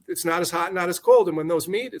 well, it's not as hot, not as cold. And when those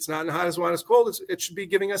meet, it's not as hot, not as cold. It should be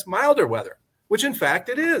giving us milder weather, which in fact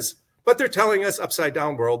it is. But they're telling us upside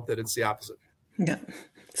down world that it's the opposite. Yeah,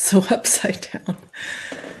 so upside down.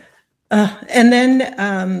 And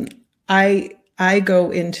then I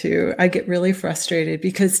get really frustrated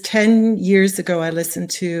because 10 years ago, I listened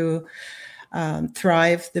to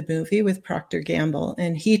Thrive, the movie with Procter Gamble,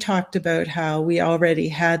 and he talked about how we already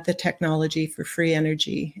had the technology for free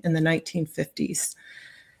energy in the 1950s.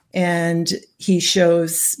 And he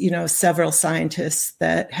shows, several scientists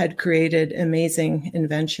that had created amazing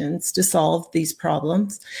inventions to solve these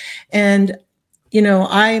problems. And,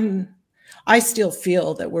 I still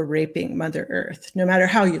feel that we're raping Mother Earth, no matter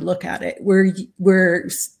how you look at it. We're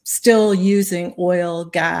still using oil,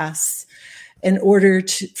 gas, in order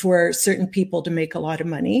for certain people to make a lot of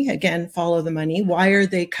money. Again, follow the money. Why are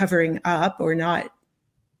they covering up or not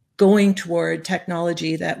going toward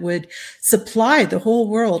technology that would supply the whole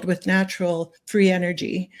world with natural free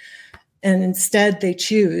energy? And instead they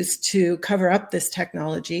choose to cover up this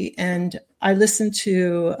technology. And I listened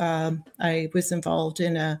to, I was involved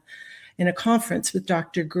in a conference with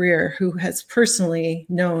Dr. Greer, who has personally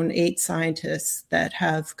known 8 scientists that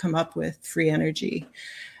have come up with free energy.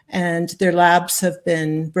 and their labs have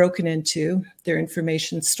been broken into, their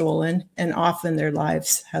information stolen, and often their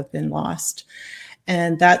lives have been lost.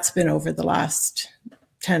 And that's been over the last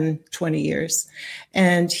 10, 20 years.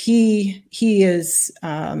 And he is,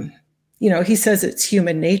 he says it's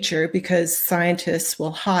human nature because scientists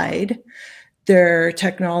will hide their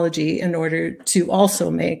technology in order to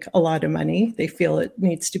also make a lot of money. They feel it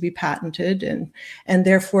needs to be patented, and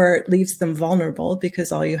therefore it leaves them vulnerable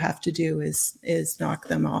because all you have to do is knock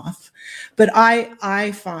them off. But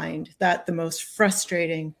I find that the most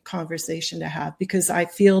frustrating conversation to have, because I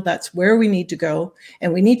feel that's where we need to go,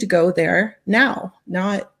 and we need to go there now,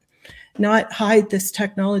 not hide this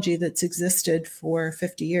technology that's existed for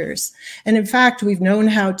 50 years. And in fact, we've known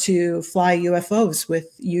how to fly UFOs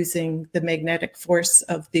with using the magnetic force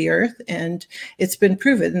of the Earth, and it's been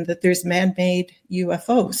proven that there's man-made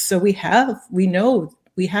UFOs. So we know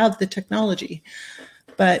we have the technology.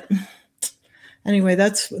 But anyway,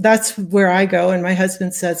 that's where I go. And my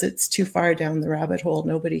husband says it's too far down the rabbit hole.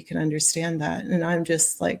 Nobody can understand that. And I'm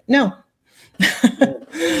just like, no.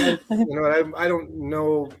 I don't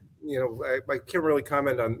know. I can't really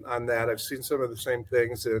comment on that. I've seen some of the same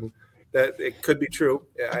things, and that it could be true.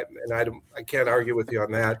 I can't argue with you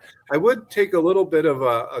on that. I would take a little bit of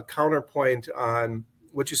a counterpoint on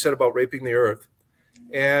what you said about raping the Earth.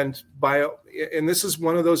 And this is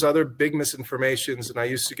one of those other big misinformations. And I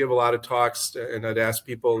used to give a lot of talks, and I'd ask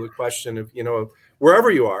people the question of,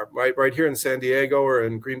 wherever you are, right here in San Diego or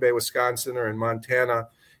in Green Bay, Wisconsin, or in Montana,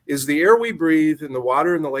 is the air we breathe and the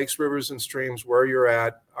water in the lakes, rivers, and streams where you're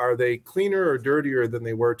at, are they cleaner or dirtier than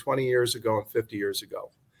they were 20 years ago and 50 years ago?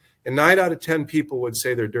 And 9 out of 10 people would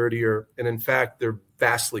say they're dirtier. And in fact, they're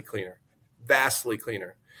vastly cleaner.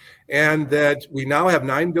 And that we now have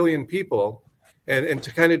 9 billion people. And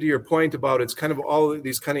to kind of do your point about it's kind of all of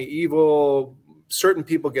these kind of evil, certain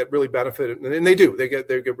people get really benefited. And they do. They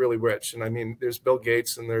get really rich. And I mean, there's Bill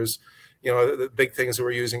Gates, and there's the big things that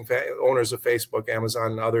we're using, owners of Facebook,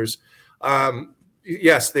 Amazon, and others.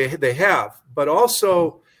 Yes, they have. But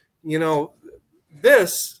also,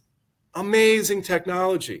 this amazing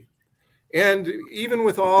technology. And even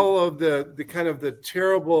with all of the kind of the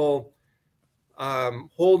terrible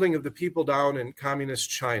holding of the people down in communist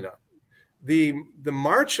China, the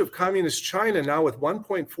march of communist China now with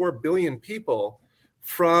 1.4 billion people,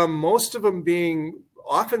 from most of them being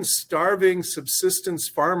often starving subsistence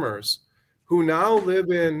farmers, who now live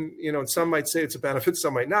in, some might say it's a benefit,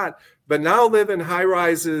 some might not, but now live in high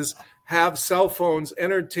rises, have cell phones,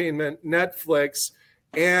 entertainment, Netflix,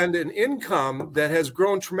 and an income that has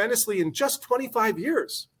grown tremendously in just 25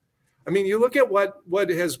 years. I mean, you look at what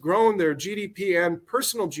has grown their GDP and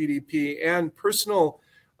personal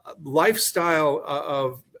lifestyle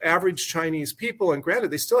of average Chinese people. And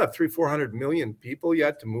granted, they still have 300-400 million people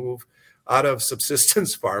yet to move out of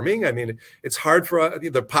subsistence farming. I mean, it's hard for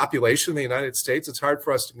the population of the United States. It's hard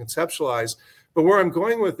for us to conceptualize. But where I'm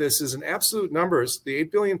going with this is in absolute numbers, the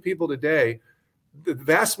 8 billion people today, the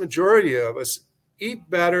vast majority of us eat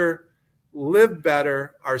better, live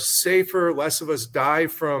better, are safer, less of us die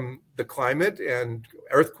from the climate and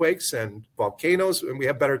earthquakes and volcanoes, and we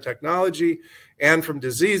have better technology, and from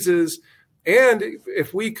diseases. And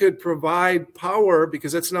if we could provide power,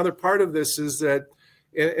 because that's another part of this, is that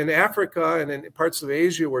in Africa and in parts of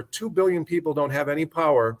Asia where 2 billion people don't have any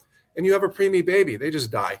power, and you have a preemie baby, they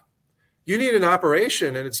just die. You need an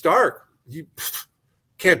operation and it's dark. You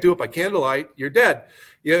can't do it by candlelight. You're dead.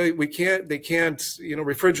 They can't,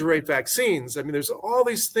 refrigerate vaccines. I mean, there's all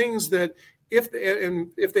these things that if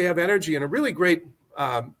they have energy, and a really great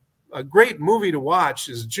movie to watch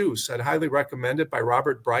is Juice. I'd highly recommend it, by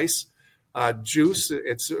Robert Bryce. Juice.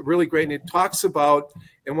 It's really great. And it talks about,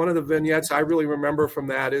 and one of the vignettes I really remember from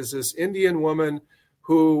that is this Indian woman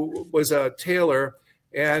who was a tailor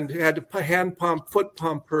and had to foot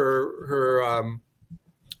pump her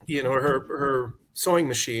sewing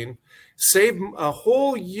machine, save a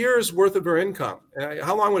whole year's worth of her income. And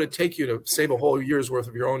how long would it take you to save a whole year's worth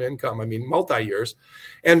of your own income? I mean, multi-years.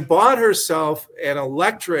 And bought herself an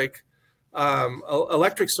electric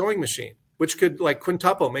sewing machine, which could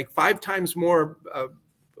quintuple, make 5 times more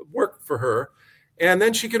work for her. And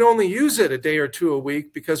then she could only use it a day or two a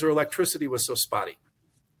week because her electricity was so spotty.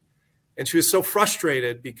 And she was so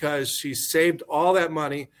frustrated because she saved all that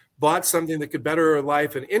money, bought something that could better her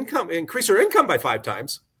life and increase her income by 5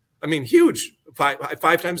 times. I mean, huge,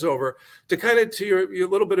 five times over. To kind of to your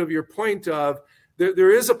little bit of your point of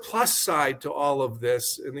there is a plus side to all of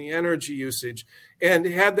this in the energy usage. And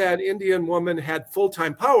had that Indian woman had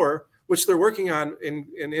full-time power, which they're working on in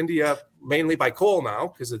India, mainly by coal now,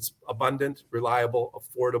 because it's abundant, reliable,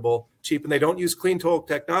 affordable, cheap, and they don't use clean coal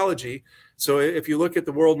technology. So if you look at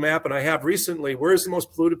the world map, and I have recently, where's the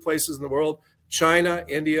most polluted places in the world? China,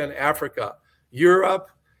 India, and Africa. Europe,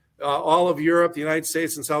 all of Europe, the United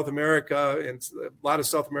States, and South America, and a lot of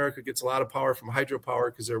South America gets a lot of power from hydropower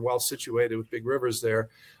because they're well situated with big rivers there.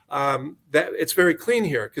 That it's very clean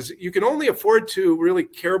here, because you can only afford to really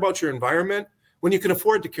care about your environment when you can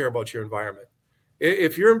afford to care about your environment.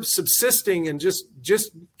 If you're subsisting and just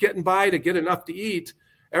getting by to get enough to eat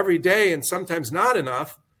every day, and sometimes not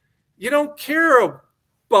enough, you don't care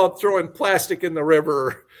about throwing plastic in the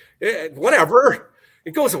river, whatever,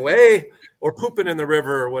 it goes away, or pooping in the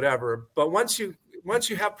river or whatever. But once you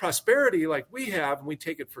have prosperity like we have, and we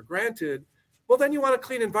take it for granted, well, then you want a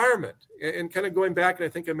clean environment. And kind of going back, and I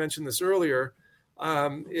think I mentioned this earlier,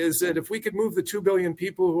 is that if we could move the 2 billion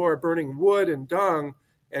people who are burning wood and dung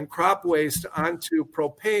and crop waste onto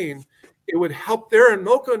propane, it would help their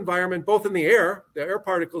local environment, both in the air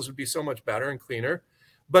particles would be so much better and cleaner,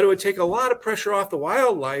 but it would take a lot of pressure off the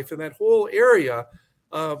wildlife in that whole area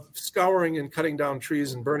of scouring and cutting down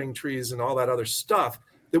trees and burning trees and all that other stuff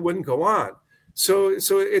that wouldn't go on. So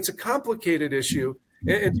it's a complicated issue.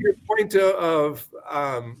 And to your point of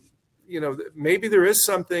maybe there is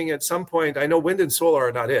something at some point. I know wind and solar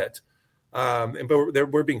are not it,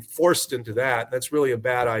 but we're being forced into that. That's really a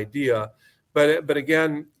bad idea. But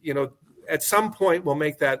again, at some point we'll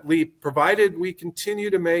make that leap, provided we continue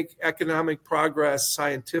to make economic progress,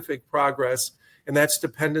 scientific progress, and that's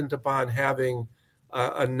dependent upon having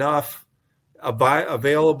enough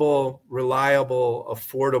available, reliable,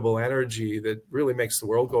 affordable energy that really makes the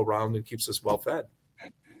world go round and keeps us well fed.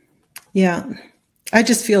 Yeah. I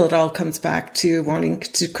just feel it all comes back to wanting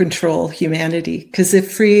to control humanity, because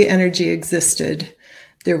if free energy existed,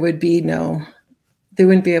 they wouldn't be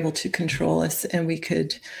able to control us, and we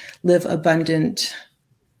could live abundant,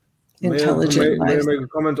 intelligent lives. May I make a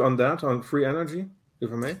comment on that, on free energy,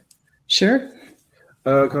 if I may? Sure.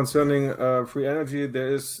 Concerning free energy,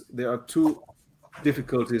 there are two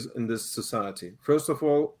difficulties in this society. First of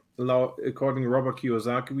all, according to Robert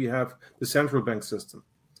Kiyosaki, we have the central bank system.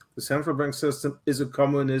 The central bank system is a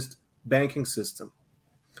communist banking system.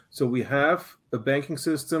 So we have a banking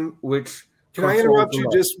system which... Can I interrupt you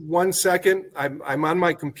just 1 second? I'm on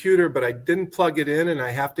my computer, but I didn't plug it in, and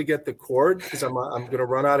I have to get the cord because I'm going to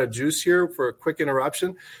run out of juice here for a quick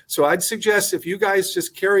interruption. So I'd suggest if you guys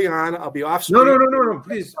just carry on, I'll be off screen. No,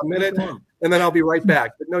 please. A minute, and then I'll be right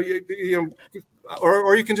back. But no,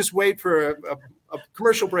 or you can just wait for a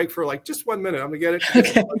commercial break for like just 1 minute. I'm going to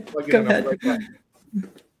get it. Okay, go ahead.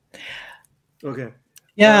 Okay.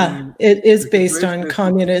 Yeah, it is based on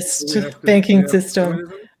communist banking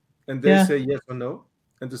system. And they say yes or no.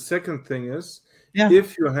 And the second thing is,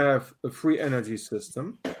 if you have a free energy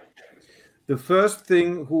system, the first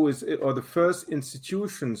thing the first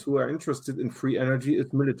institutions who are interested in free energy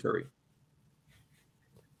is military.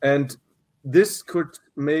 And this could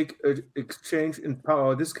make an exchange in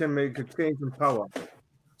power. This can make a change in power.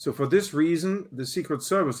 So for this reason, the secret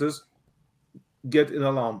services get an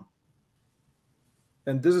alarm.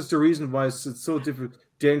 And this is the reason why it's so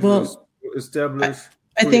dangerous to establish.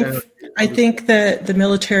 I think that the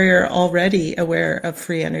military are already aware of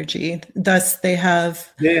free energy. Thus, they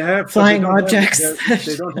have flying objects.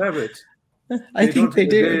 They don't have it. I think they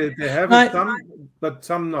do. They have it, some, but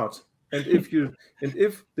some not. And if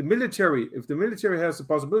the military has the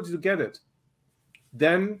possibility to get it,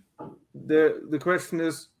 then the question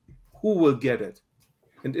is, who will get it?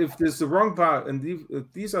 And if this is the wrong part, and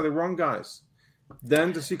if these are the wrong guys,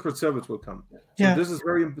 then the Secret Service will come. So this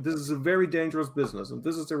is a very dangerous business, and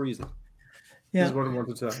this is the reason. This is what I want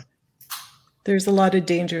to tell. There's a lot of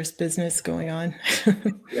dangerous business going on,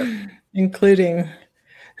 including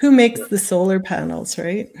who makes the solar panels,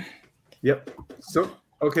 right? Yep. So,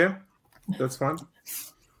 okay, that's fine.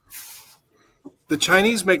 The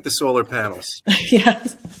Chinese make the solar panels.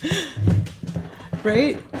 Yes.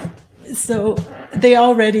 Right? So they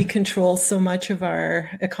already control so much of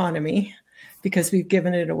our economy, because we've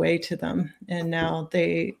given it away to them. And now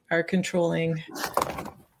they are controlling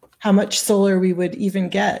how much solar we would even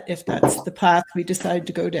get if that's the path we decide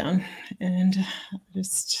to go down. And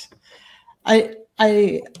I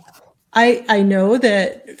know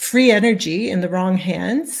that free energy in the wrong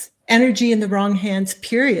hands,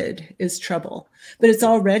 period, is trouble, but it's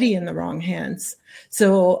already in the wrong hands.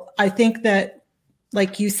 So I think that,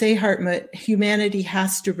 like you say, Hartmut, humanity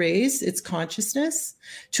has to raise its consciousness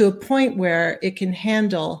to a point where it can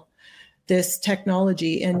handle this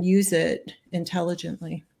technology and use it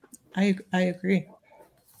intelligently. I agree.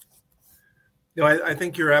 I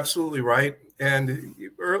think you're absolutely right. And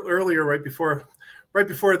earlier, right before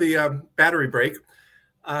the battery break,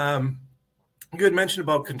 you had mentioned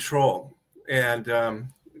about control, and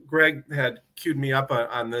Greg had queued me up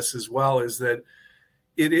on this as well. Is that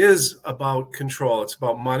it is about control. It's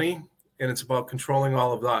about money, and it's about controlling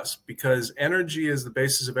all of us, because energy is the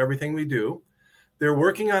basis of everything we do. They're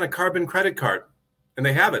working on a carbon credit card, and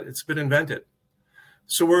they have it. It's been invented.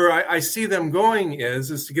 So where I see them going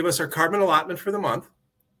is to give us our carbon allotment for the month.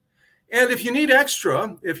 And if you need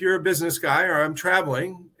extra, if you're a business guy or I'm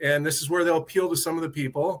traveling, and this is where they'll appeal to some of the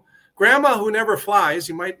people, grandma who never flies,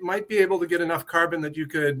 you might be able to get enough carbon that you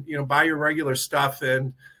could, buy your regular stuff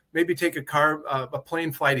and maybe take a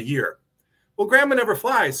plane flight a year. Well, grandma never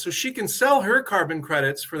flies, so she can sell her carbon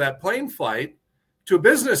credits for that plane flight to a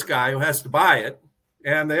business guy who has to buy it,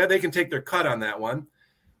 and they can take their cut on that one.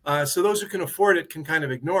 So those who can afford it can kind of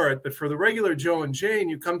ignore it. But for the regular Joe and Jane,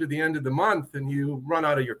 you come to the end of the month and you run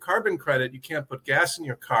out of your carbon credit. You can't put gas in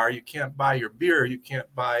your car. You can't buy your beer. You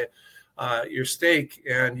can't buy your steak,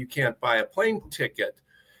 and you can't buy a plane ticket.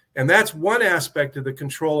 And that's one aspect of the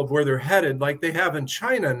control of where they're headed, like they have in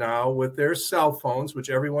China now with their cell phones, which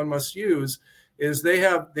everyone must use, is they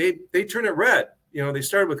turn it red. They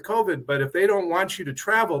started with COVID, but if they don't want you to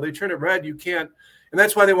travel, they turn it red. You can't. And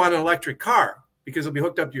that's why they want an electric car, because it'll be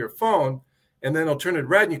hooked up to your phone, and then it'll turn it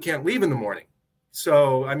red and you can't leave in the morning.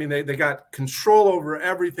 So, they got control over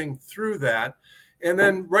everything through that. And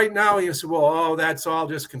then right now you say, well, that's all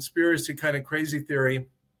just conspiracy kind of crazy theory.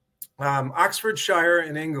 Oxfordshire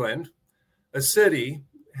in England, a city,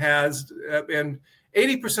 has, and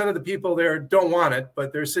 80% of the people there don't want it,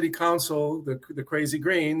 but their city council, the crazy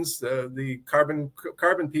Greens, the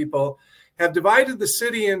carbon people, have divided the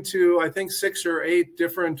city into, I think, 6 or 8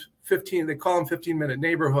 different 15, they call them 15-minute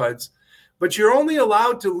neighborhoods, but you're only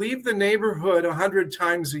allowed to leave the neighborhood 100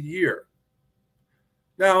 times a year.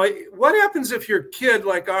 Now, what happens if your kid,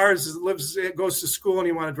 like ours, goes to school and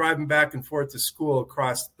you want to drive them back and forth to school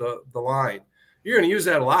across the line? You're going to use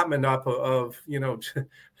that allotment up of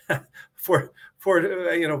for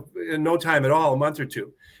in no time at all, a month or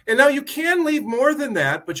two. And now you can leave more than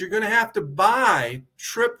that, but you're going to have to buy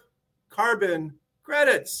trip carbon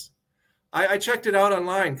credits. I checked it out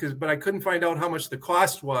online, but I couldn't find out how much the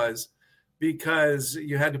cost was, because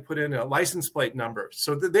you had to put in a license plate number.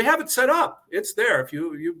 So they have it set up. It's there. If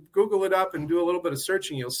you Google it up and do a little bit of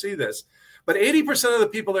searching, you'll see this. But 80% of the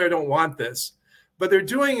people there don't want this, but they're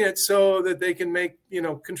doing it so that they can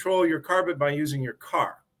control your carbon by using your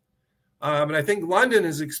car. And I think London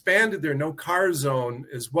has expanded their no car zone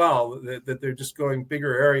as well, that they're just going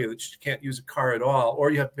bigger area that you can't use a car at all, or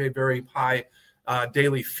you have to pay very high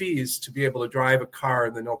daily fees to be able to drive a car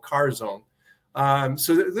in the no car zone.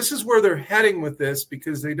 So this is where they're heading with this,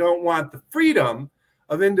 because they don't want the freedom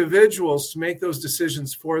of individuals to make those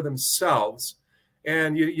decisions for themselves.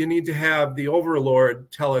 And you need to have the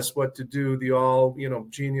overlord tell us what to do, the all,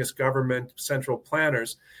 genius government, central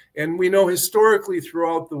planners. And we know historically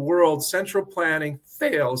throughout the world, central planning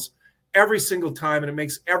fails every single time, and it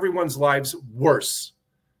makes everyone's lives worse.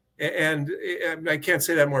 And I can't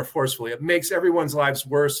say that more forcefully. It makes everyone's lives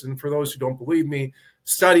worse. And for those who don't believe me,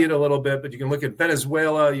 study it a little bit, but you can look at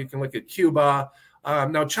Venezuela, you can look at Cuba.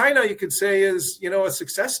 Now, China, you could say, is, a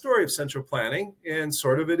success story of central planning, and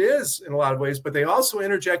sort of it is in a lot of ways, but they also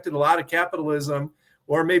interjected a lot of capitalism,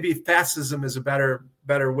 or maybe fascism is a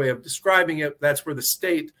better way of describing it. That's where the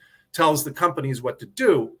state tells the companies what to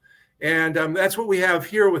do. And that's what we have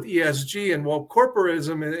here with ESG and woke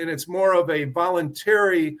corporatism, and it's more of a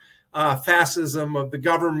voluntary fascism of the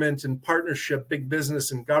government and partnership, big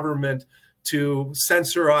business and government, to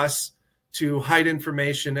censor us, to hide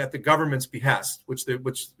information at the government's behest, which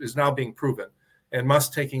is now being proven. And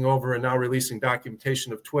Musk taking over and now releasing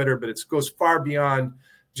documentation of Twitter, but it goes far beyond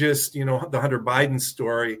just, the Hunter Biden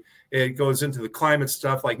story. It goes into the climate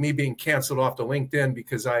stuff, like me being canceled off to LinkedIn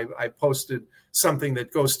because I posted something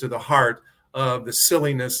that goes to the heart of the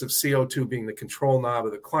silliness of CO2 being the control knob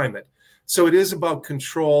of the climate. So it is about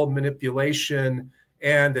control, manipulation,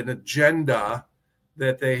 and an agenda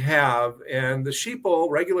that they have. And the sheeple,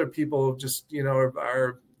 regular people, just,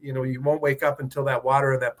 are you won't wake up until that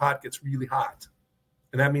water in that pot gets really hot.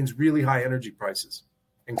 And that means really high energy prices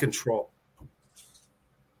and control.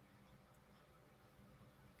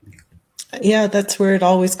 Yeah, that's where it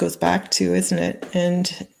always goes back to, isn't it?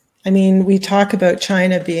 And we talk about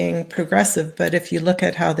China being progressive, but if you look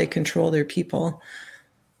at how they control their people,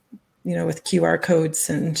 with QR codes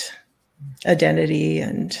and identity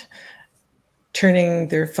and turning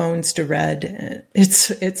their phones to red,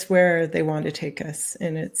 it's where they want to take us,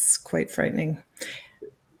 and it's quite frightening.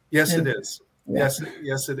 Yes, it is. Yeah.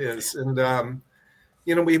 Yes, it is. And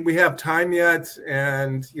we have time yet,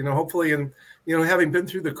 and hopefully, and having been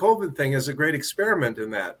through the COVID thing is a great experiment in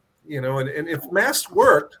that. And if masks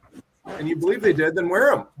worked, and you believe they did, then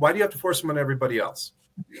wear them. Why do you have to force them on everybody else?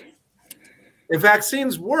 If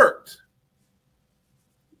vaccines worked,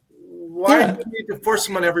 why do you need to force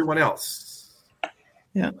them on everyone else?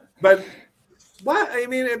 Yeah. But what I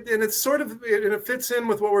mean, and it's sort of, and it fits in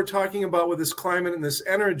with what we're talking about with this climate and this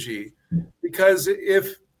energy, because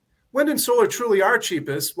if wind and solar truly are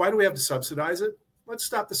cheapest, why do we have to subsidize it? Let's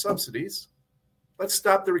stop the subsidies. Let's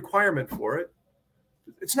stop the requirement for it.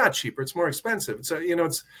 It's not cheaper; it's more expensive. It's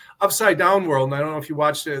it's upside down world. And I don't know if you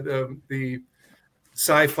watched the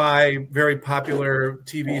sci-fi, very popular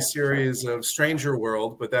TV series of Stranger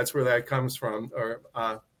World, but that's where that comes from. Or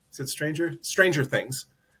is it Stranger Things?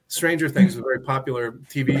 Stranger Things was a very popular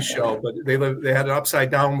TV show, but they had an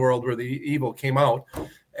upside down world where the evil came out.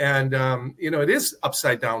 And, it is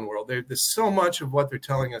upside down world. There's so much of what they're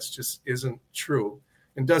telling us just isn't true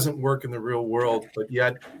and doesn't work in the real world, but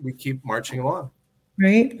yet we keep marching along.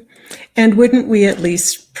 Right. And wouldn't we at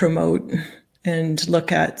least promote and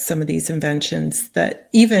look at some of these inventions that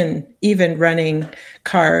even running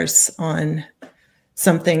cars on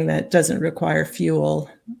something that doesn't require fuel,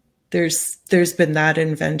 there's been that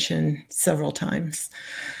invention several times.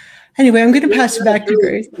 Anyway, I'm going to pass it back to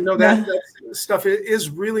Grace. That stuff is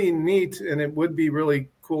really neat, and it would be really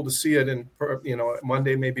cool to see it. And one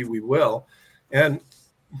day maybe we will. And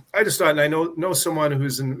I just thought, and I know someone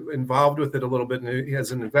who's involved with it a little bit, and he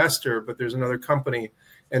has an investor. But there's another company,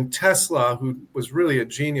 and Tesla, who was really a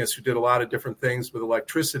genius, who did a lot of different things with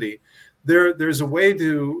electricity. There's a way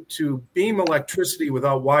to beam electricity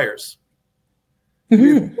without wires.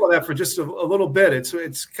 Mm-hmm. Well, that for just a little bit,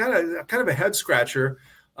 it's kind of a head scratcher.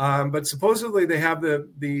 But supposedly they have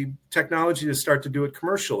the technology to start to do it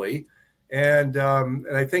commercially, and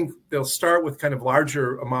I think they'll start with kind of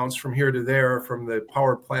larger amounts from here to there, from the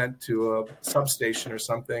power plant to a substation or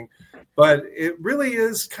something. But it really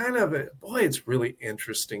is kind of it's really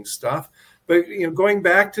interesting stuff. But going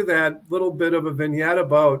back to that little bit of a vignette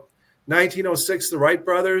about 1906, the Wright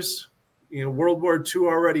brothers, World War II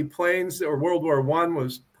already planes, or World War I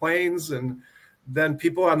was planes, and then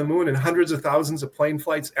people on the moon, and hundreds of thousands of plane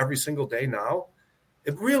flights every single day now.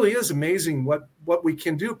 It really is amazing what we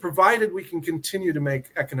can do, provided we can continue to make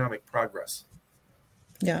economic progress.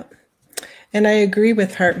 Yeah. And I agree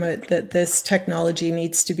with Hartmut that this technology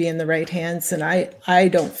needs to be in the right hands. And I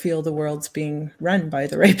don't feel the world's being run by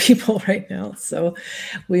the right people right now. So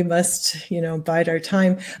we must, bide our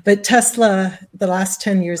time. But Tesla, the last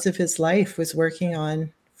 10 years of his life was working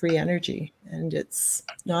on free energy, and it's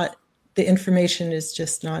not, the information is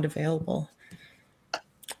just not available.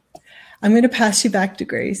 I'm going to pass you back to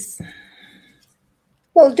Grace.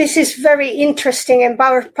 Well, this is very interesting and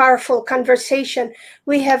powerful conversation.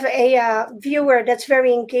 We have a viewer that's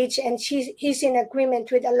very engaged, and he's in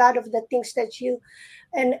agreement with a lot of the things that you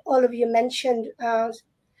and all of you mentioned. But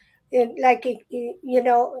on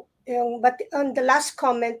the last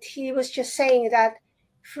comment, he was just saying that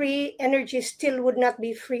free energy still would not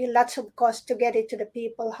be free, lots of cost to get it to the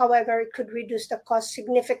people. However, it could reduce the cost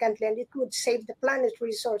significantly, and it would save the planet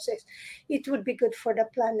resources. It would be good for the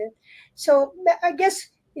planet. So I guess,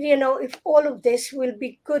 if all of this will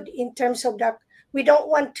be good in terms of that, we don't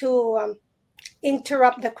want to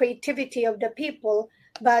interrupt the creativity of the people,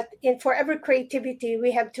 but for every creativity,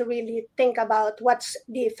 we have to really think about what's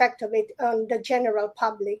the effect of it on the general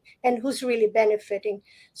public and who's really benefiting.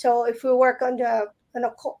 So if we work on a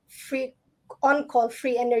free on-call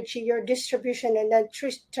free energy, your distribution and then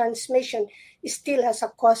transmission still has a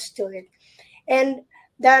cost to it. And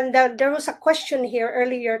then there was a question here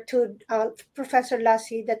earlier to Professor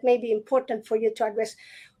Lassie that may be important for you to address.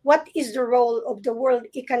 What is the role of the World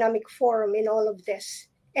Economic Forum in all of this?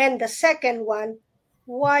 And the second one,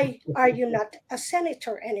 why are you not a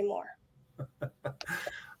senator anymore?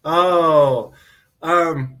 The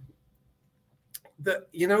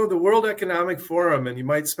World Economic Forum, and you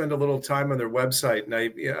might spend a little time on their website.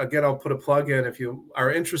 And I'll put a plug in if you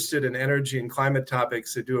are interested in energy and climate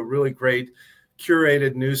topics. They do a really great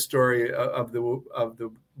curated news story of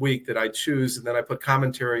the week that I choose, and then I put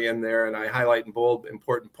commentary in there, and I highlight in bold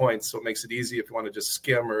important points, so it makes it easy if you want to just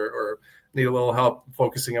skim or need a little help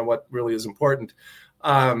focusing on what really is important.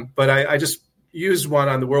 But I just used one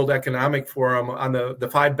on the World Economic Forum on the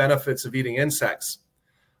 5 benefits of eating insects.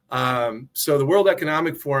 So the World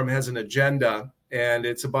Economic Forum has an agenda, and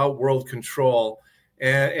it's about world control,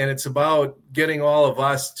 and it's about getting all of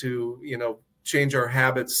us to, change our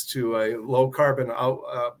habits to a low carbon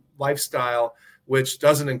lifestyle, which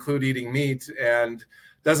doesn't include eating meat, and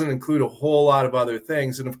doesn't include a whole lot of other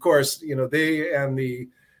things. And of course, they and the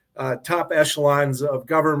top echelons of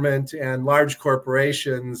government and large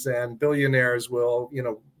corporations and billionaires will,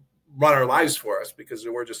 run our lives for us because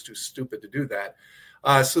we're just too stupid to do that.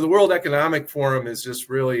 So the World Economic Forum is just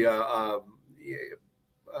really a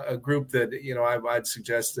group that, I'd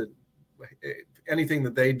suggest that anything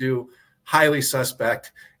that they do, highly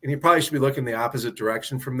suspect, and you probably should be looking the opposite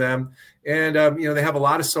direction from them. And, they have a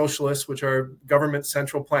lot of socialists, which are government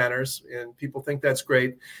central planners, and people think that's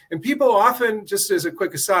great. And people often, just as a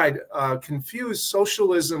quick aside, confuse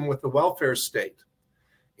socialism with the welfare state.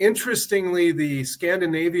 Interestingly, the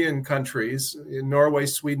Scandinavian countries, in Norway,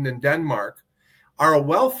 Sweden, and Denmark, are a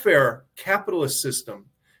welfare capitalist system.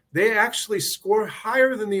 They actually score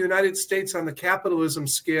higher than the United States on the capitalism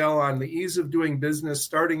scale, on the ease of doing business,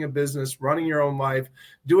 starting a business, running your own life,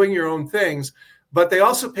 doing your own things. But they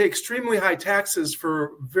also pay extremely high taxes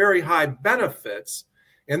for very high benefits.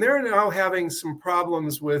 And they're now having some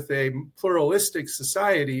problems with a pluralistic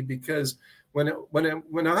society because when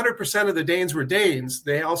 100% of the Danes were Danes,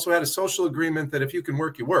 they also had a social agreement that if you can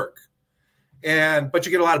work, you work. But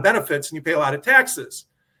you get a lot of benefits and you pay a lot of taxes.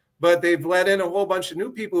 But they've let in a whole bunch of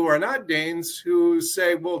new people who are not Danes who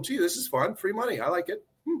say, well, gee, this is fun, free money. I like it.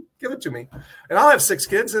 Give it to me. And I'll have 6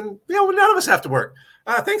 kids and none of us have to work.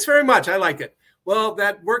 Thanks very much. I like it. Well,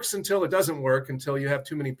 that works until it doesn't work, until you have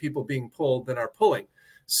too many people being pulled that are pulling.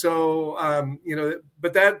 So,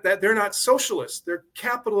 but that they're not socialists. They're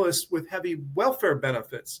capitalists with heavy welfare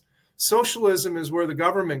benefits. Socialism is where the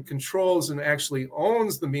government controls and actually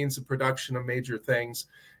owns the means of production of major things.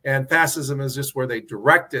 And fascism is just where they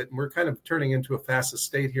direct it. And we're kind of turning into a fascist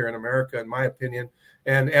state here in America, in my opinion.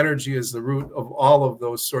 And energy is the root of all of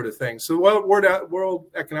those sort of things. So the World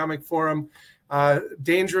Economic Forum,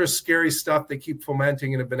 dangerous, scary stuff they keep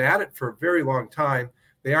fomenting and have been at it for a very long time.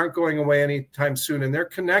 They aren't going away anytime soon. And they're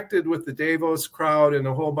connected with the Davos crowd and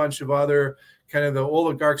a whole bunch of other kind of the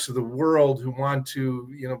oligarchs of the world who want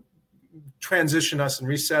to, transition us and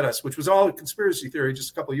reset us, which was all a conspiracy theory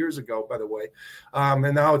just a couple of years ago, by the way.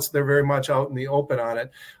 And now they're very much out in the open on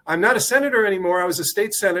it. I'm not a senator anymore. I was a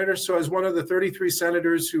state senator. So I was one of the 33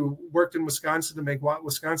 senators who worked in Wisconsin to make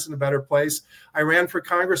Wisconsin a better place. I ran for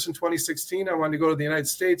Congress in 2016. I wanted to go to the United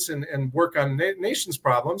States and work on nation's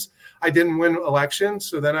problems. I didn't win election.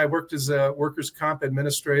 So then I worked as a workers' comp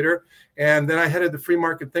administrator. And then I headed the free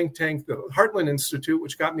market think tank, the Heartland Institute,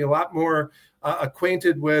 which got me a lot more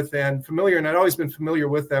acquainted with and familiar, and I'd always been familiar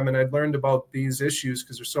with them, and I'd learned about these issues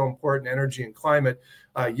because they're so important, energy and climate,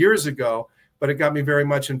 years ago, but it got me very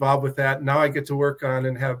much involved with that. Now I get to work on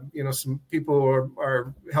and have, some people who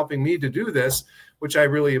are helping me to do this, which I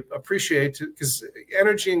really appreciate, because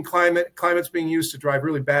energy and climate's being used to drive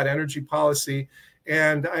really bad energy policy,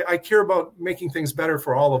 and I care about making things better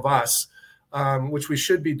for all of us, which we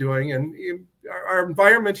should be doing. And our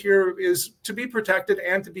environment here is to be protected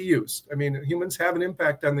and to be used. I mean, humans have an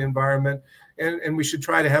impact on the environment, and we should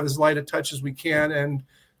try to have as light a touch as we can and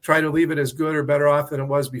try to leave it as good or better off than it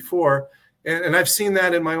was before. And I've seen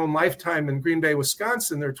that in my own lifetime in Green Bay,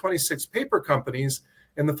 Wisconsin. There are 26 paper companies,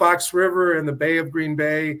 and the Fox River and the Bay of Green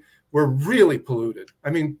Bay were really polluted.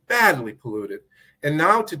 I mean, badly polluted. And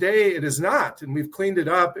now today it is not, and we've cleaned it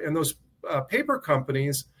up. And those paper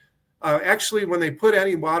companies, actually, when they put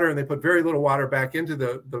any water, and they put very little water back into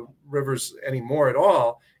the rivers anymore at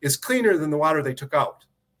all, is cleaner than the water they took out,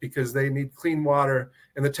 because they need clean water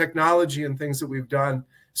and the technology and things that we've done.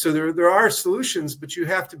 So there are solutions, but you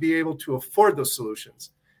have to be able to afford those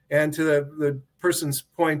solutions. And to the person's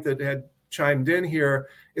point that had chimed in here,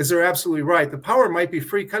 is they're absolutely right. The power might be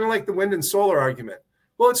free, kind of like the wind and solar argument.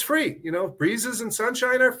 Well, it's free. Breezes and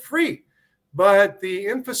sunshine are free. But the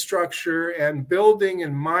infrastructure and building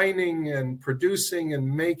and mining and producing and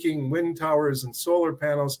making wind towers and solar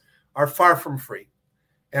panels are far from free,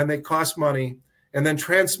 and they cost money. And then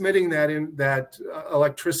transmitting that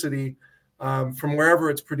electricity from wherever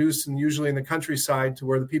it's produced, and usually in the countryside, to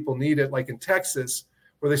where the people need it, like in Texas,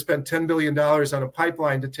 where they spent $10 billion on a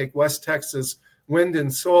pipeline to take West Texas wind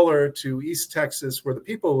and solar to East Texas, where the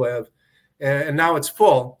people live, and now it's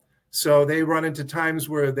full. So they run into times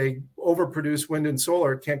where they overproduce wind and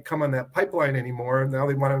solar, can't come on that pipeline anymore. And now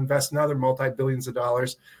they want to invest another multi-billions of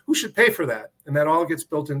dollars. Who should pay for that? And that all gets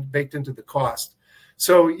baked into the cost.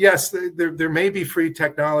 So yes, there may be free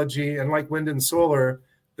technology, and like wind and solar,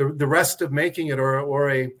 the rest of making it, or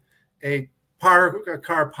a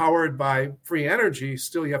car powered by free energy,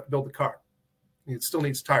 still you have to build the car. It still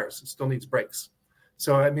needs tires. It still needs brakes.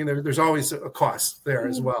 So, I mean, there's always a cost there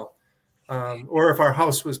as well. Or if our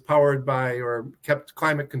house was powered by or kept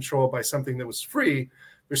climate control by something that was free,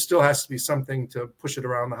 there still has to be something to push it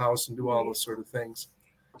around the house and do all those sort of things.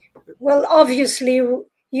 Well, obviously,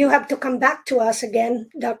 you have to come back to us again,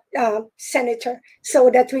 Senator, so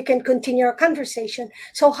that we can continue our conversation.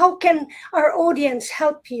 So how can our audience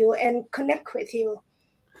help you and connect with you?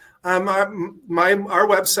 Our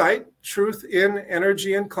website, Truth in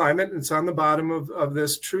Energy and Climate, it's on the bottom of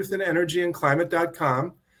this,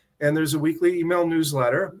 truthinenergyandclimate.com. And there's a weekly email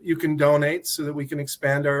newsletter. You can donate so that we can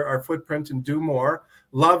expand our footprint and do more.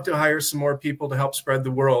 Love to hire some more people to help spread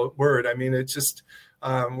the word. I mean, it's just,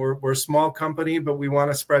 we're a small company, but we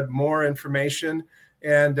want to spread more information.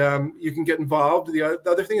 And you can get involved. The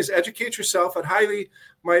other thing is educate yourself.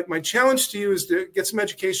 My challenge to you is to get some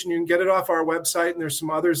education. You can get it off our website, and there's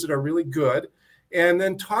some others that are really good. And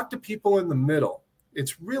then talk to people in the middle.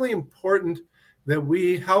 It's really important that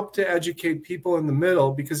we help to educate people in the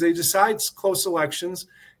middle, because they decide close elections,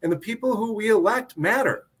 and the people who we elect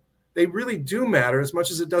matter. They really do matter, as much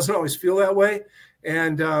as it doesn't always feel that way.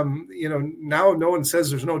 And, now no one says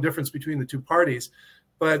there's no difference between the two parties.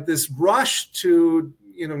 But this rush to,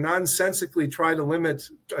 nonsensically try to limit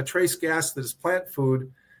a trace gas that is plant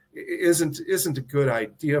food isn't a good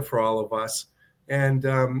idea for all of us. And,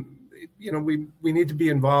 we need to be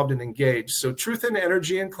involved and engaged. So Truth in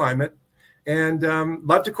Energy and Climate. And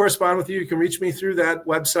love to correspond with you. You can reach me through that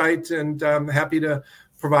website, and I'm happy to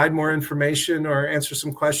provide more information or answer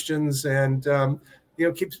some questions. And,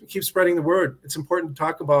 keep spreading the word. It's important to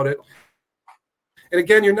talk about it. And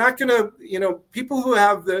again, you're not going to, people who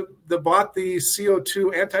have bought the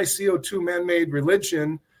anti-CO2 man-made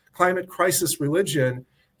religion, climate crisis religion,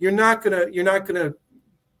 you're not going to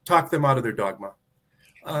talk them out of their dogma.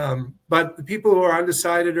 But the people who are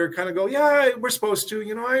undecided are kind of go, yeah, we're supposed to,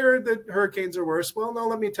 I heard that hurricanes are worse. Well, no,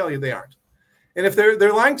 let me tell you, they aren't. And if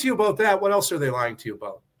they're lying to you about that, what else are they lying to you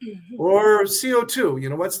about? Mm-hmm. Or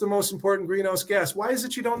CO2, what's the most important greenhouse gas? Why is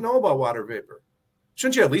it you don't know about water vapor?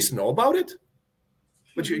 Shouldn't you at least know about it?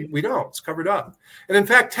 But we don't. It's covered up. And in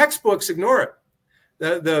fact, textbooks ignore it.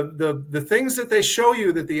 The things that they show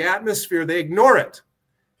you that the atmosphere, they ignore it.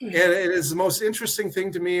 And it is the most interesting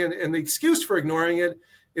thing to me. And the excuse for ignoring it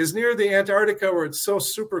is near the Antarctica, where it's so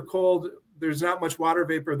super cold, there's not much water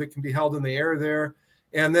vapor that can be held in the air there.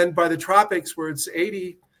 And then by the tropics, where it's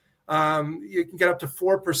 80, you can get up to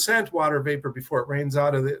 4% water vapor before it rains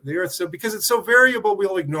out of the earth. So because it's so variable,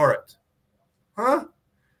 we'll ignore it. Huh?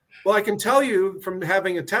 Well, I can tell you from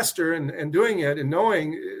having a tester and doing it and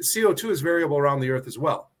knowing CO2 is variable around the earth as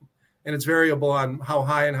well. And it's variable on how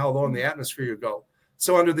high and how low in the atmosphere you go.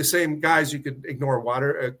 So under the same guise, you could ignore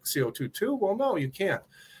water, CO2 too. Well, no, you can't.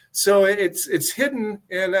 So it's hidden.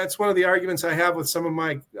 And that's one of the arguments I have with some of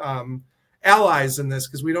my allies in this,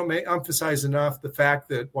 because we don't emphasize enough the fact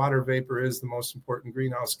that water vapor is the most important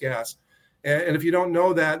greenhouse gas. And if you don't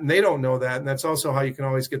know that, and they don't know that, and that's also how you can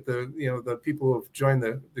always get the people who have joined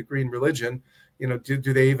the green religion, do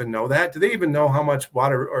they even know that? Do they even know how much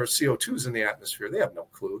water or CO2 is in the atmosphere? They have no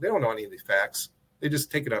clue. They don't know any of these facts. They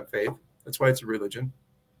just take it on faith. That's why it's a religion.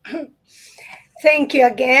 Thank you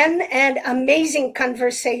again, and amazing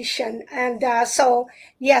conversation. And so,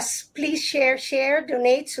 yes, please share,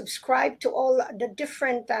 donate, subscribe to all the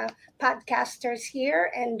different podcasters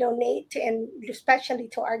here, and donate, and especially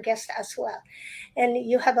to our guests as well. And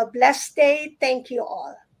you have a blessed day. Thank you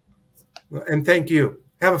all. And thank you.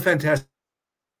 Have a fantastic